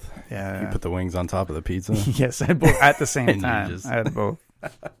stomach. both? Yeah. You put the wings on top of the pizza? Yes, I had both at the same And you time. just- I had both.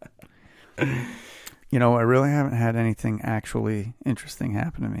 You know, I really haven't had anything actually interesting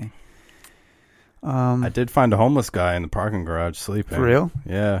happen to me. I did find a homeless guy in the parking garage sleeping. For real?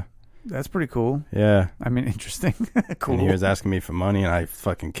 Yeah. That's pretty cool. Yeah. I mean, interesting. Cool. And he was asking me for money, and I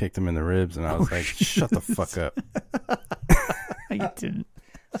fucking kicked him in the ribs, and I was like, shut the fuck up. You didn't.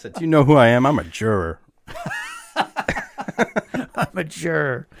 I said, do you know who I am? I'm a juror. I'm a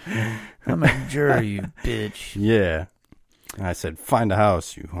juror. I'm a juror, you bitch. Yeah. And I said, find a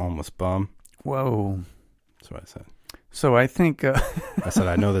house, you homeless bum. Whoa. That's what I said. So I think... I said,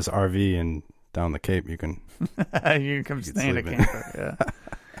 I know this RV and down the Cape you can... you can come stay in a camper. Yeah.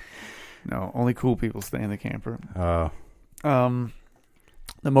 No, only cool people stay in the camper. The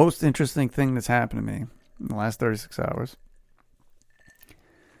most interesting thing that's happened to me in the last 36 hours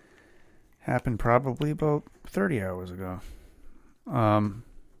happened probably about 30 hours ago.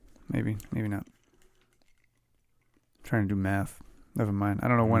 Maybe not. I'm trying to do math. Never mind. I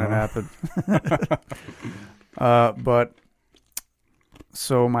don't know when it happened. But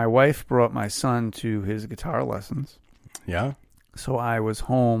so my wife brought my son to his guitar lessons. Yeah? So I was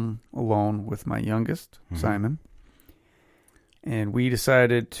home alone with my youngest, Simon. And we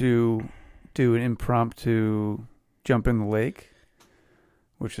decided to do an impromptu jump in the lake,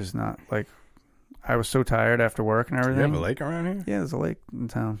 which is not like... I was so tired after work and everything. You have a lake around here? Yeah, there's a lake in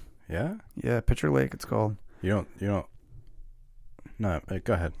town. Yeah? Yeah, Pitcher Lake it's called. You don't... No,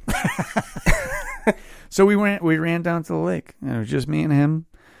 go ahead. So we ran down to the lake, and it was just me and him,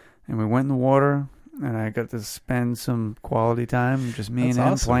 and we went in the water, and I got to spend some quality time, just me and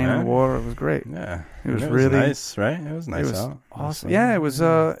him playing in the water. It was great. Yeah. It was really nice, right? It was nice out. Awesome. Yeah, it was,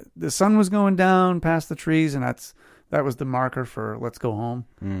 the sun was going down past the trees, and that was the marker for let's go home.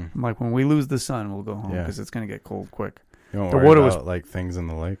 I'm like, when we lose the sun, we'll go home, because it's going to get cold quick. You don't worry about, like, things in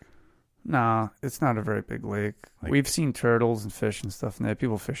the lake? Nah, it's not a very big lake. Like, we've seen turtles and fish and stuff in there.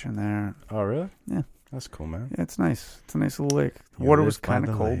 People fish in there. Oh, really? Yeah. That's cool, man. Yeah, it's nice. It's a nice little lake. The water was kind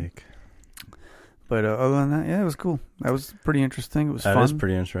of cold. Lake. But other than that, yeah, it was cool. That was pretty interesting. It was fun. That is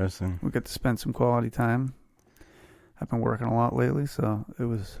pretty interesting. We got to spend some quality time. I've been working a lot lately, so it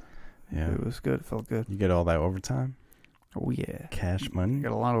was good. It felt good. You get all that overtime? Oh, yeah. Cash money? You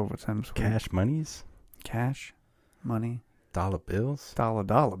got a lot of overtime. Cash monies? Cash money. Dollar bills? Dollar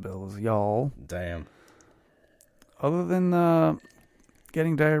bills, y'all. Damn. Other than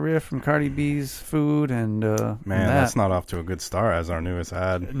getting diarrhea from Cardi B's food and man, that's not off to a good start as our newest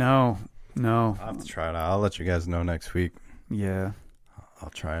ad. No. I'll have to try it out. I'll let you guys know next week. Yeah. I'll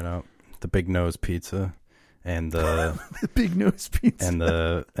try it out. The Big Nose Pizza and the the Big Nose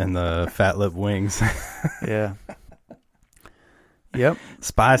Pizza and the Fat Lip Wings. Yeah. Yep.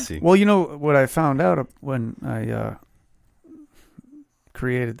 Spicy. Well, you know what I found out when I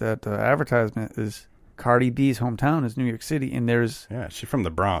created that advertisement is Cardi B's hometown is New York City, and there's she's from the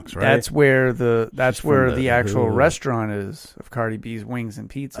Bronx, right? That's where the actual restaurant is of Cardi B's Wings and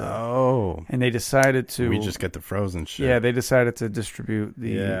Pizza. Oh, and they decided to. We just get the frozen shit. Yeah, they decided to distribute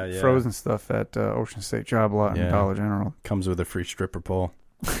the frozen stuff at Ocean State Job Lot and Dollar General. Comes with a free stripper pole.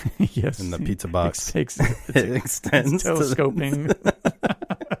 Yes, in the pizza box. It extends. Telescoping.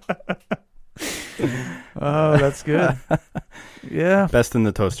 Oh, that's good. Yeah. Best in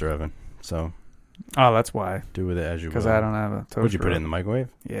the toaster oven. So. Oh, that's why. Do with it as you will. Because I don't have a toaster. Would you put it in the microwave?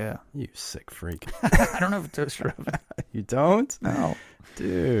 Yeah. You sick freak. I don't have a toaster oven. You don't? No.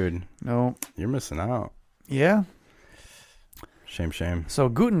 Dude. No. You're missing out. Yeah. Shame. So,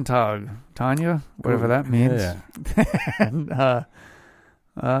 Guten Tag, Tanya, whatever that means. Yeah. And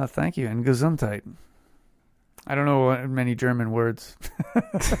thank you. And Gesundheit. I don't know many German words.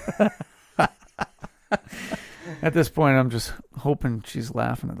 At this point, I'm just hoping she's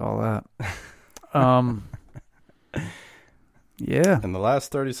laughing at all that. Yeah. In the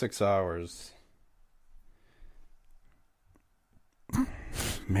last 36 hours.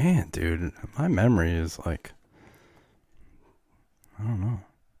 Man, dude, my memory is like, I don't know.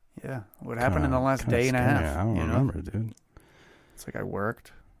 Yeah. What happened in the last day and a half? I don't remember, dude. It's like I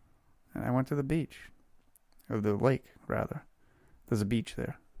worked and I went to the beach. Or the lake, rather. There's a beach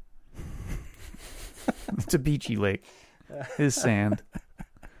there. It's a beachy lake. It's sand.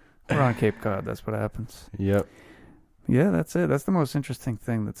 We're on Cape Cod. That's what happens. Yep. Yeah, that's it. That's the most interesting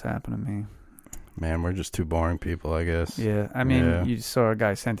thing that's happened to me. Man, we're just two boring people, I guess. Yeah. I mean, you saw a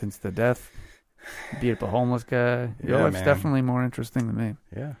guy sentenced to death. Beat up a homeless guy. Your Yeah, life's man. definitely more interesting than me.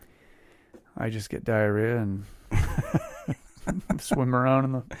 Yeah. I just get diarrhea and swim around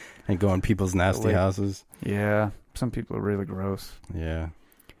in the... And go in people's nasty houses. Yeah. Some people are really gross. Yeah.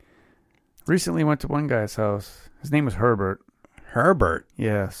 Recently went to one guy's house. His name was Herbert. Herbert?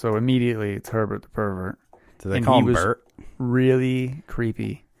 Yeah, so immediately it's Herbert the pervert. Do they call him Bert? Really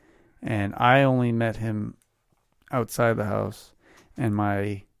creepy. And I only met him outside the house. And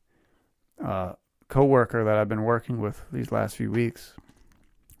my coworker that I've been working with these last few weeks.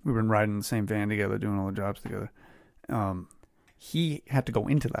 We've been riding in the same van together, doing all the jobs together. He had to go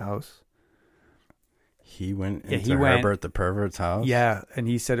into the house. He went into Herbert the pervert's house? Yeah, and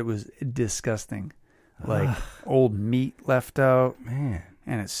he said it was disgusting. Like old meat left out. Man.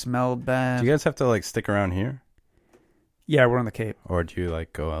 And it smelled bad. Do you guys have to like stick around here? Yeah, we're on the Cape. Or do you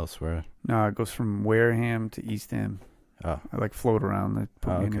like go elsewhere? No, it goes from Wareham to Eastham. Oh. I like float around. They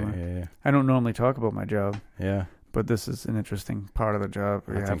put me okay. anywhere. Yeah. I don't normally talk about my job. Yeah. But this is an interesting part of the job.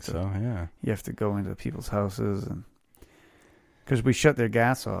 I think so, yeah. You have to go into people's houses, and because we shut their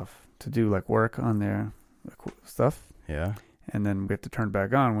gas off to do like work on their stuff. Yeah. And then we have to turn it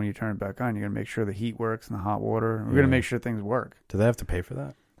back on. When you turn it back on, you're going to make sure the heat works and the hot water. We're going to make sure things work. Do they have to pay for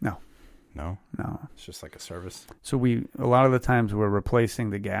that? No. No? No. It's just like a service? So a lot of the times we're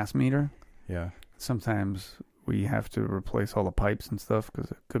replacing the gas meter. Yeah. Sometimes we have to replace all the pipes and stuff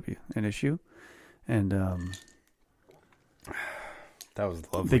because it could be an issue. And that was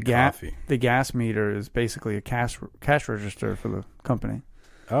lovely coffee. The gas meter is basically a cash register for the company.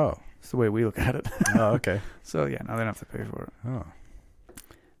 Oh. It's the way we look at it. Oh, okay. So, yeah, no, they don't have to pay for it. Oh.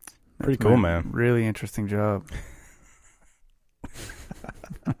 Pretty cool, man. Really interesting job.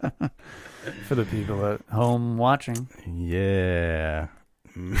 For the people at home watching. Yeah.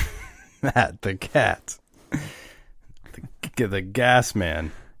 Matt, the cat. The gas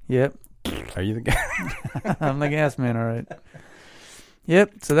man. Yep. Are you the gas? I'm the gas man, all right.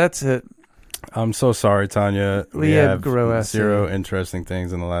 Yep, so that's it. I'm so sorry, Tanya. We have Gros zero interesting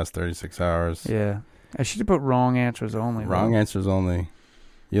things in the last 36 hours. Yeah. I should have put wrong answers only. Wrong answers only.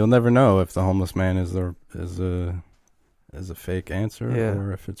 You'll never know if the homeless man is a fake answer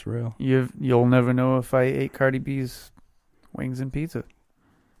or if it's real. You'll never know if I ate Cardi B's wings and pizza.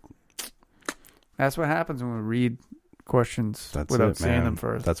 That's what happens when we read questions without seeing them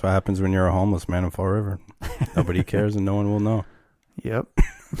first. That's what happens when you're a homeless man in Fall River. Nobody cares and no one will know. Yep.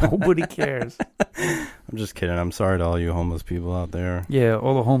 Nobody cares. I'm just kidding. I'm sorry to all you homeless people out there. Yeah,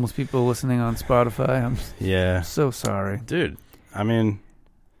 all the homeless people listening on Spotify. I'm so sorry. Dude, I mean...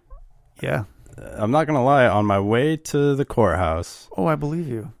 Yeah. I'm not going to lie. On my way to the courthouse... Oh, I believe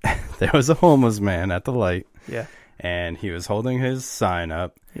you. There was a homeless man at the light. Yeah. And he was holding his sign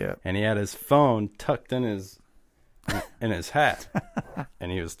up. Yeah. And he had his phone tucked in his hat.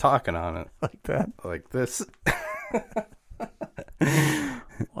 And he was talking on it. Like that? Like this.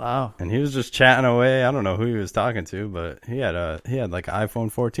 Wow. And he was just chatting away. I don't know who he was talking to, but he had like an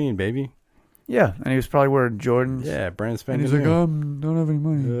iPhone 14, baby. Yeah, and he was probably wearing Jordans. Yeah, brand spanking. And he's like, don't have any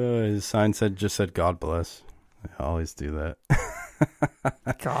money. His sign just said God bless. I always do that.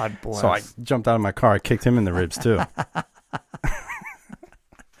 God bless. So I jumped out of my car. I kicked him in the ribs too.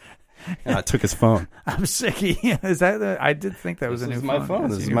 And I took his phone. I'm sick. Is that I did think that was a new phone. This is my phone.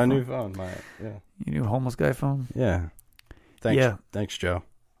 This is my new phone. Your new homeless guy phone? Yeah. Thanks, Joe.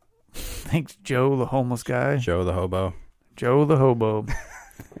 Thanks, Joe, the homeless guy. Joe the hobo. Joe the hobo.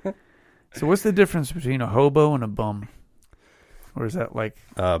 So what's the difference between a hobo and a bum? Or is that like...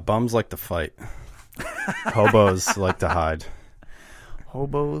 bums like to fight. Hobos like to hide.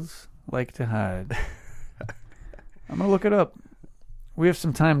 Hobos like to hide. I'm going to look it up. We have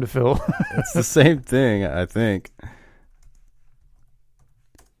some time to fill. It's the same thing, I think.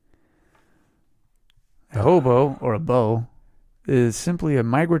 A hobo, or a beau, is simply a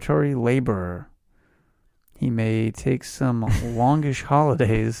migratory laborer. He may take some longish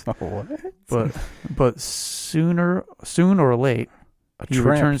holidays, but soon or late, he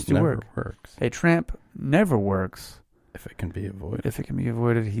returns to work. Works. A tramp never works. If it can be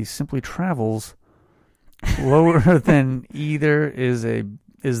avoided. He simply travels lower than either is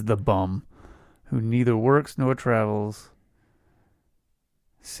the bum, who neither works nor travels,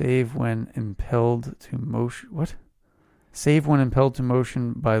 save when impelled to motion. What? Save when impelled to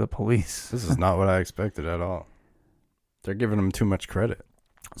motion by the police. This is not what I expected at all. They're giving him too much credit.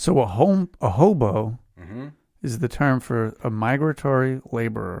 So a hobo is the term for a migratory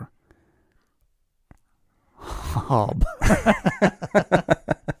laborer. Hob.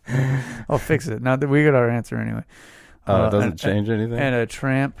 I'll fix it. Now that we got our answer anyway. It doesn't change anything? And a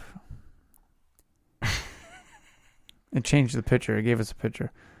tramp. It changed the picture. It gave us a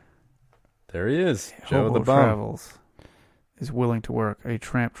picture. There he is. Joe Hobo the bum. travels. Is willing to work. A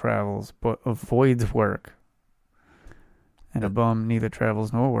tramp travels but avoids work. And a bum neither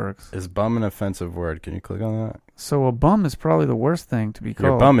travels nor works. Is bum an offensive word? Can you click on that? So a bum is probably the worst thing to be called.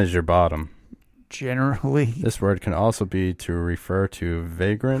 Your bum is your bottom. Generally. This word can also be to refer to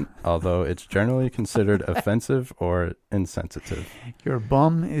vagrant, although it's generally considered offensive or insensitive. Your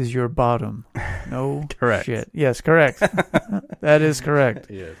bum is your bottom. No Correct. shit. Yes, correct. That is correct.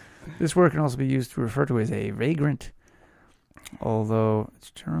 Yes. This word can also be used to refer to as a vagrant, although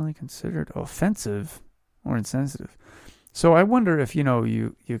it's generally considered offensive or insensitive. So I wonder if,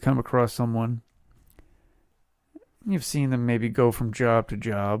 you come across someone, you've seen them maybe go from job to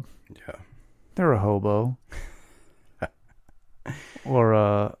job. Yeah. They're a hobo.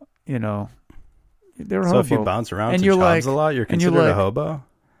 Or, they're a hobo. So if you bounce around and to you're jobs like, a lot, you're considered a hobo?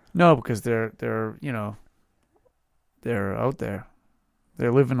 No, because they're out there.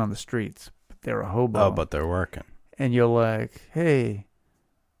 They're living on the streets, but they're a hobo. Oh, but they're working. And you're like, hey,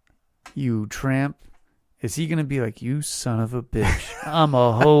 you tramp. Is he going to be like, you son of a bitch, I'm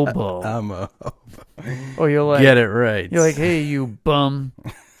a hobo. I'm a hobo. Or you're like, get it right. You're like, hey, you bum.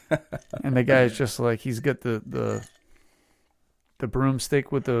 And the guy's just like, he's got the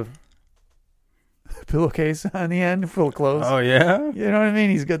broomstick with the pillowcase on the end full of clothes. Oh, yeah? You know what I mean?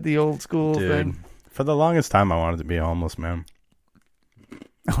 He's got the old school thing. For the longest time, I wanted to be a homeless man.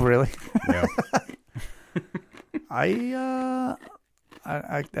 Oh, really? Yeah. I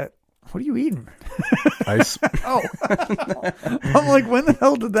what are you eating? Ice. Oh. I'm like, when the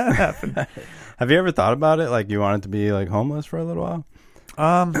hell did that happen? Have you ever thought about it? Like, you wanted to be, like, homeless for a little while?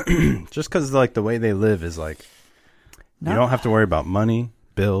 Just because, like, the way they live is, like, you don't have to worry about money,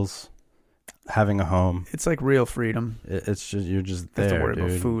 bills, having a home. It's like real freedom. It's just, you're just there, have to worry dude.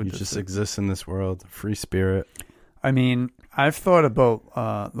 about food. You just exist in this world. Free spirit. I mean, I've thought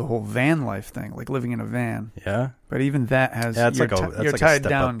about the whole van life thing, like living in a van. Yeah? But even that has... Yeah, you're like tied a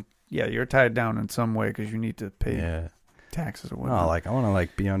down. up. Yeah, you're tied down in some way because you need to pay taxes or whatnot. No, like, I want to,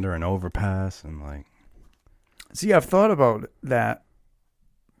 like, be under an overpass and, like... See, I've thought about that,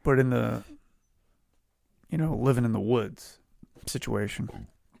 but in the, living in the woods situation.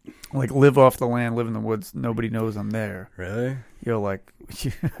 Like, live off the land, live in the woods, nobody knows I'm there. Really? You're like...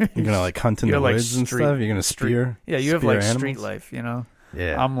 You're going to, like, hunt in the woods and stuff? You're going to spear? Yeah, you have, like, animals? street life,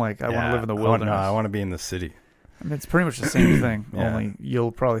 Yeah. I'm like, I want to live in the wilderness. I want to be in the city. I mean, it's pretty much the same thing, only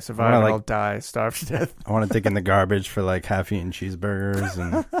you'll probably survive and I'll die, starve to death. I want to dig in the garbage for, like, half-eaten cheeseburgers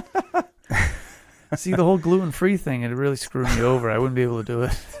and... See, the whole gluten-free thing, it really screwed me over. I wouldn't be able to do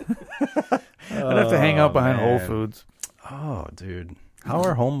it. I'd have to hang out behind Whole Foods. Oh, dude. How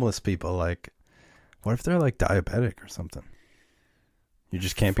are homeless people, like... What if they're, like, diabetic or something? You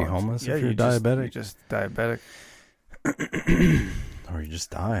just can't be homeless if you're diabetic? You're just diabetic. Or you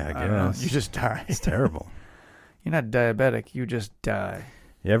just die, I guess. don't know. You just die. It's terrible. You're not diabetic. You just die.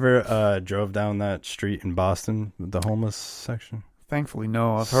 You ever drove down that street in Boston with the homeless section? Thankfully,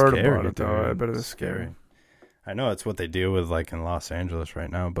 no. I've heard about it, though. I bet it's scary. I know it's what they deal with, like, in Los Angeles right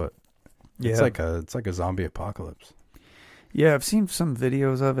now, but it's like a zombie apocalypse. Yeah, I've seen some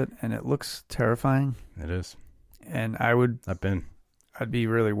videos of it, and it looks terrifying. It is. And I'd be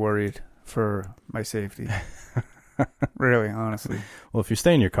really worried for my safety. Really, honestly. Well, if you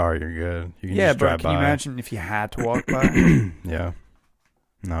stay in your car, you're good. You can just drive by. Can you imagine if you had to walk by? Yeah.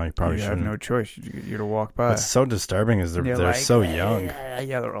 No, you probably shouldn't. You have no choice. You're to walk by. What's so disturbing is they're like, so young.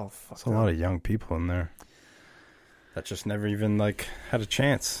 Yeah, they're all fucked up. There's a lot of young people in there that just never even, like, had a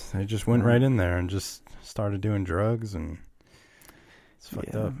chance. They just went right in there and just started doing drugs, and it's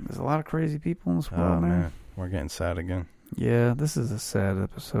fucked up. There's a lot of crazy people in this world, man. We're getting sad again. Yeah, this is a sad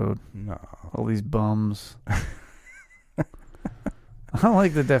episode. No. All these bums. I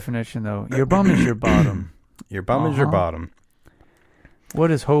like the definition, though. Your bum is your bottom. Your bum is your bottom.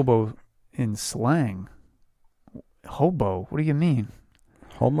 What is hobo in slang? Hobo? What do you mean?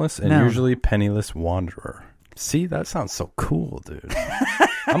 Homeless and usually penniless wanderer. See, that sounds so cool, dude.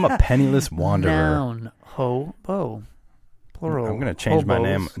 I'm a penniless wanderer. Noun. Hobo. Plural. I'm going to change my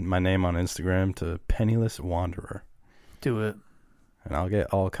name on Instagram to penniless wanderer. Do it. And I'll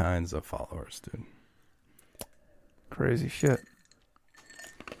get all kinds of followers, dude. Crazy shit.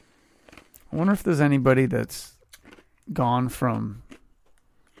 I wonder if there's anybody that's gone from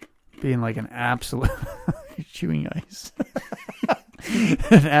being like an absolute chewing ice,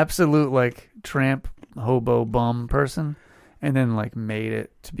 an absolute like tramp, hobo, bum person, and then like made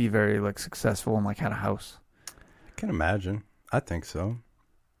it to be very like successful and like had a house. I can imagine. I think so.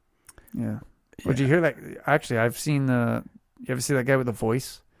 Yeah. Would you hear that? Actually, I've seen you ever see that guy with the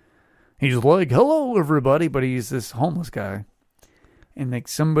voice? He's like, hello, everybody, but he's this homeless guy. And like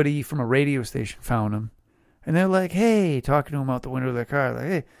somebody from a radio station found him. And they're like, hey, talking to him out the window of their car. Like,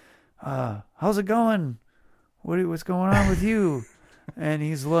 hey, how's it going? What's going on with you? And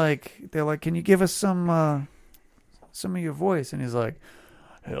he's like, they're like, can you give us some of your voice? And he's like,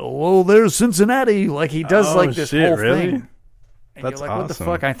 hello, there's Cincinnati. Like he does like this whole thing. And that's you're like, what awesome.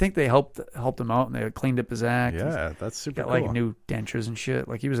 the fuck? I think they helped him out and they cleaned up his act. Yeah, that's super got cool. like new dentures and shit.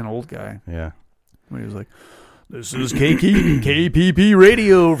 Like he was an old guy. Yeah. When he was like, This is KPP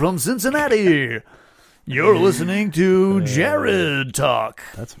Radio from Cincinnati. You're listening to Jared Talk.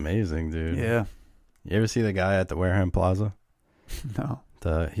 That's amazing, dude. Yeah. You ever see the guy at the Wareham Plaza? No.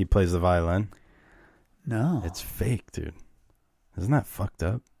 He plays the violin. No. It's fake, dude. Isn't that fucked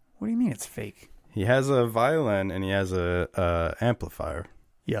up? What do you mean it's fake? He has a violin and he has a amplifier.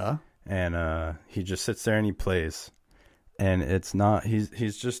 Yeah. And he just sits there and he plays. And it's not.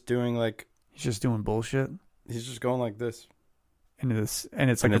 He's just doing like. He's just doing bullshit. He's just going like this. And it's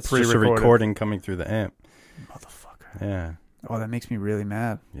like it's just a recording coming through the amp. Motherfucker. Yeah. Oh, that makes me really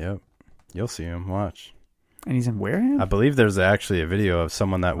mad. Yep. You'll see him. Watch. And he's in Wareham? I believe there's actually a video of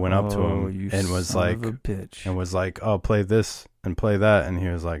someone that went up to him and was like, oh, play this and play that. And he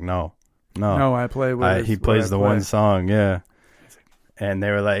was like, no. I play with he plays the one song. Yeah. And they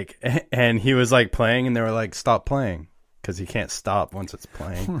were like, and he was like playing and they were like, stop playing. Because he can't stop once it's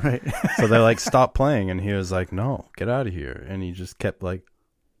playing. Right. So they're like, stop playing. And he was like, no, get out of here. And he just kept like.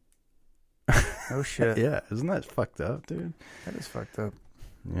 Oh, shit. Yeah. Isn't that fucked up, dude? That is fucked up.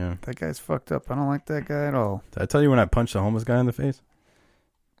 Yeah. That guy's fucked up. I don't like that guy at all. Did I tell you when I punched the homeless guy in the face?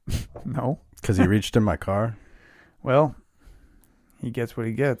 No. Because he reached in my car. Well, he gets what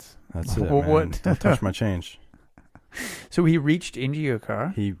he gets. That's it, man. What? Don't touch my change. So he reached into your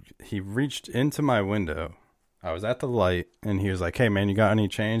car? He reached into my window. I was at the light, and he was like, hey, man, you got any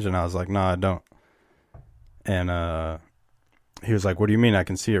change? And I was like, no, I don't. And he was like, what do you mean? I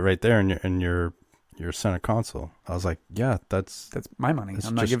can see it right there in your center console. I was like, yeah, that's my money.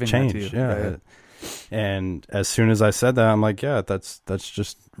 I'm not just giving change. that to you. Yeah. And as soon as I said that, I'm like, yeah, that's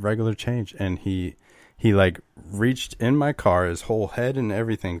just regular change. And he like reached in my car, his whole head and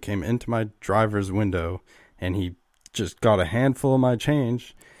everything came into my driver's window, and he just got a handful of my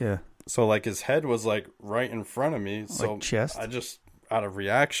change. Yeah. So like his head was like right in front of me. So like chest? I just, out of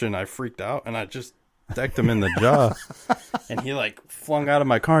reaction, I freaked out and I just decked him in the jaw. And he like flung out of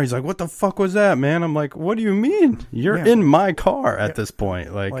my car. He's like, what the fuck was that, man? I'm like, what do you mean? You're in my car at this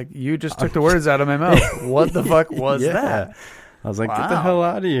point. Like you just took the words out of my mouth. What the fuck was that? I was like, get the hell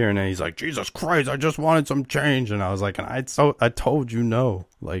out of here. And he's like, Jesus Christ, I just wanted some change. And I was like, and I told you no.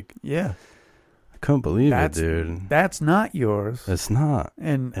 Like, yeah. I couldn't believe it, dude. That's not yours. It's not.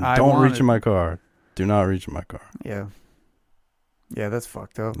 And don't reach in my car. Do not reach in my car. Yeah. Yeah, that's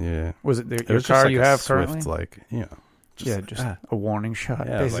fucked up. Yeah. Was it your car like you have swift, currently? like, you know. Just a warning shot,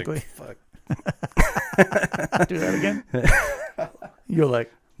 basically. Like, fuck. Do that again? You're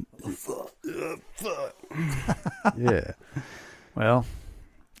like, yeah. Well,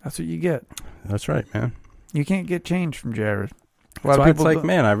 that's what you get. That's right, man. You can't get change from Jared. That's why it's like,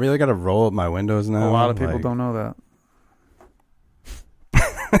 man, I really got to roll up my windows now. A lot of people don't know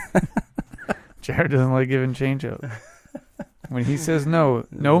that. Jared doesn't like giving change out. When he says no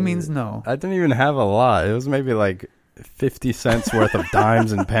means no. I didn't even have a lot. It was maybe like 50 cents worth of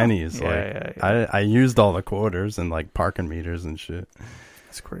dimes and pennies. Yeah. I used all the quarters and like parking meters and shit.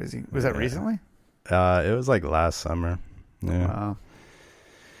 That's crazy. Was that recently? It was like last summer. Yeah. Wow.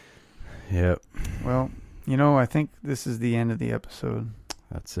 Yep. Well, I think this is the end of the episode.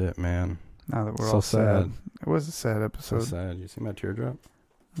 That's it, man. Now that we're so all sad. It was a sad episode. So sad. You see my teardrop?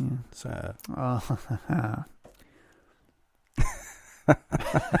 Yeah. Sad.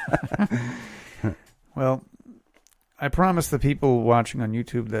 Well, I promised the people watching on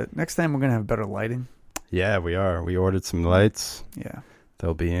YouTube that next time we're going to have better lighting. Yeah, we are. We ordered some lights. Yeah.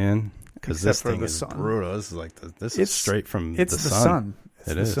 They'll be in. Because this thing is brutal. This is like this is straight from the sun. It's the sun.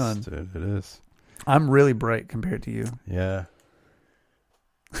 It is, dude. It is. I'm really bright compared to you. Yeah.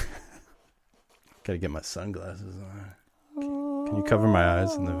 Gotta get my sunglasses on. Can you cover my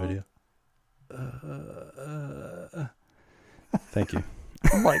eyes in the video? Thank you.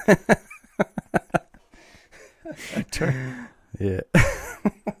 I'm like, yeah.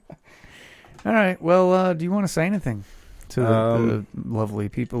 All right. Well, do you want to say anything to the lovely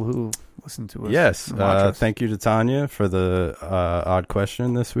people who listen to us? Yes. Thank you to Tanya for the odd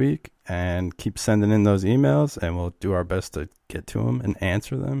question this week, and keep sending in those emails, and we'll do our best to get to them and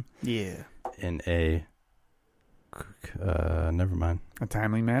answer them. Yeah. In a never mind. A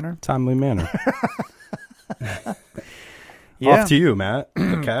timely manner. Yeah. Off to you, Matt,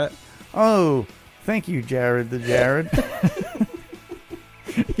 the cat. Oh, thank you, Jared the Jared.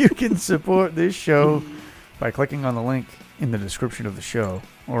 You can support this show by clicking on the link in the description of the show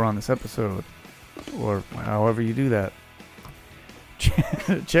or on this episode or however you do that.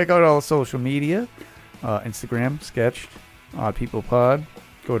 Check out all the social media, Instagram, Sketched, Odd People Pod.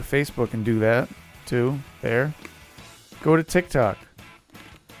 Go to Facebook and do that too, there. Go to TikTok.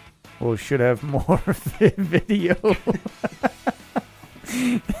 Well, we should have more video.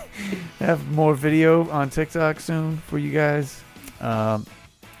 Have more video on TikTok soon for you guys.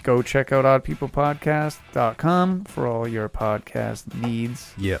 Go check out oddpeoplepodcast.com for all your podcast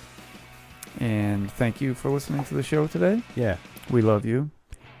needs. Yep. And thank you for listening to the show today. Yeah. We love you.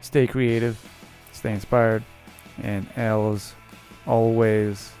 Stay creative. Stay inspired. And as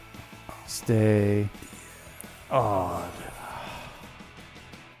always, stay odd.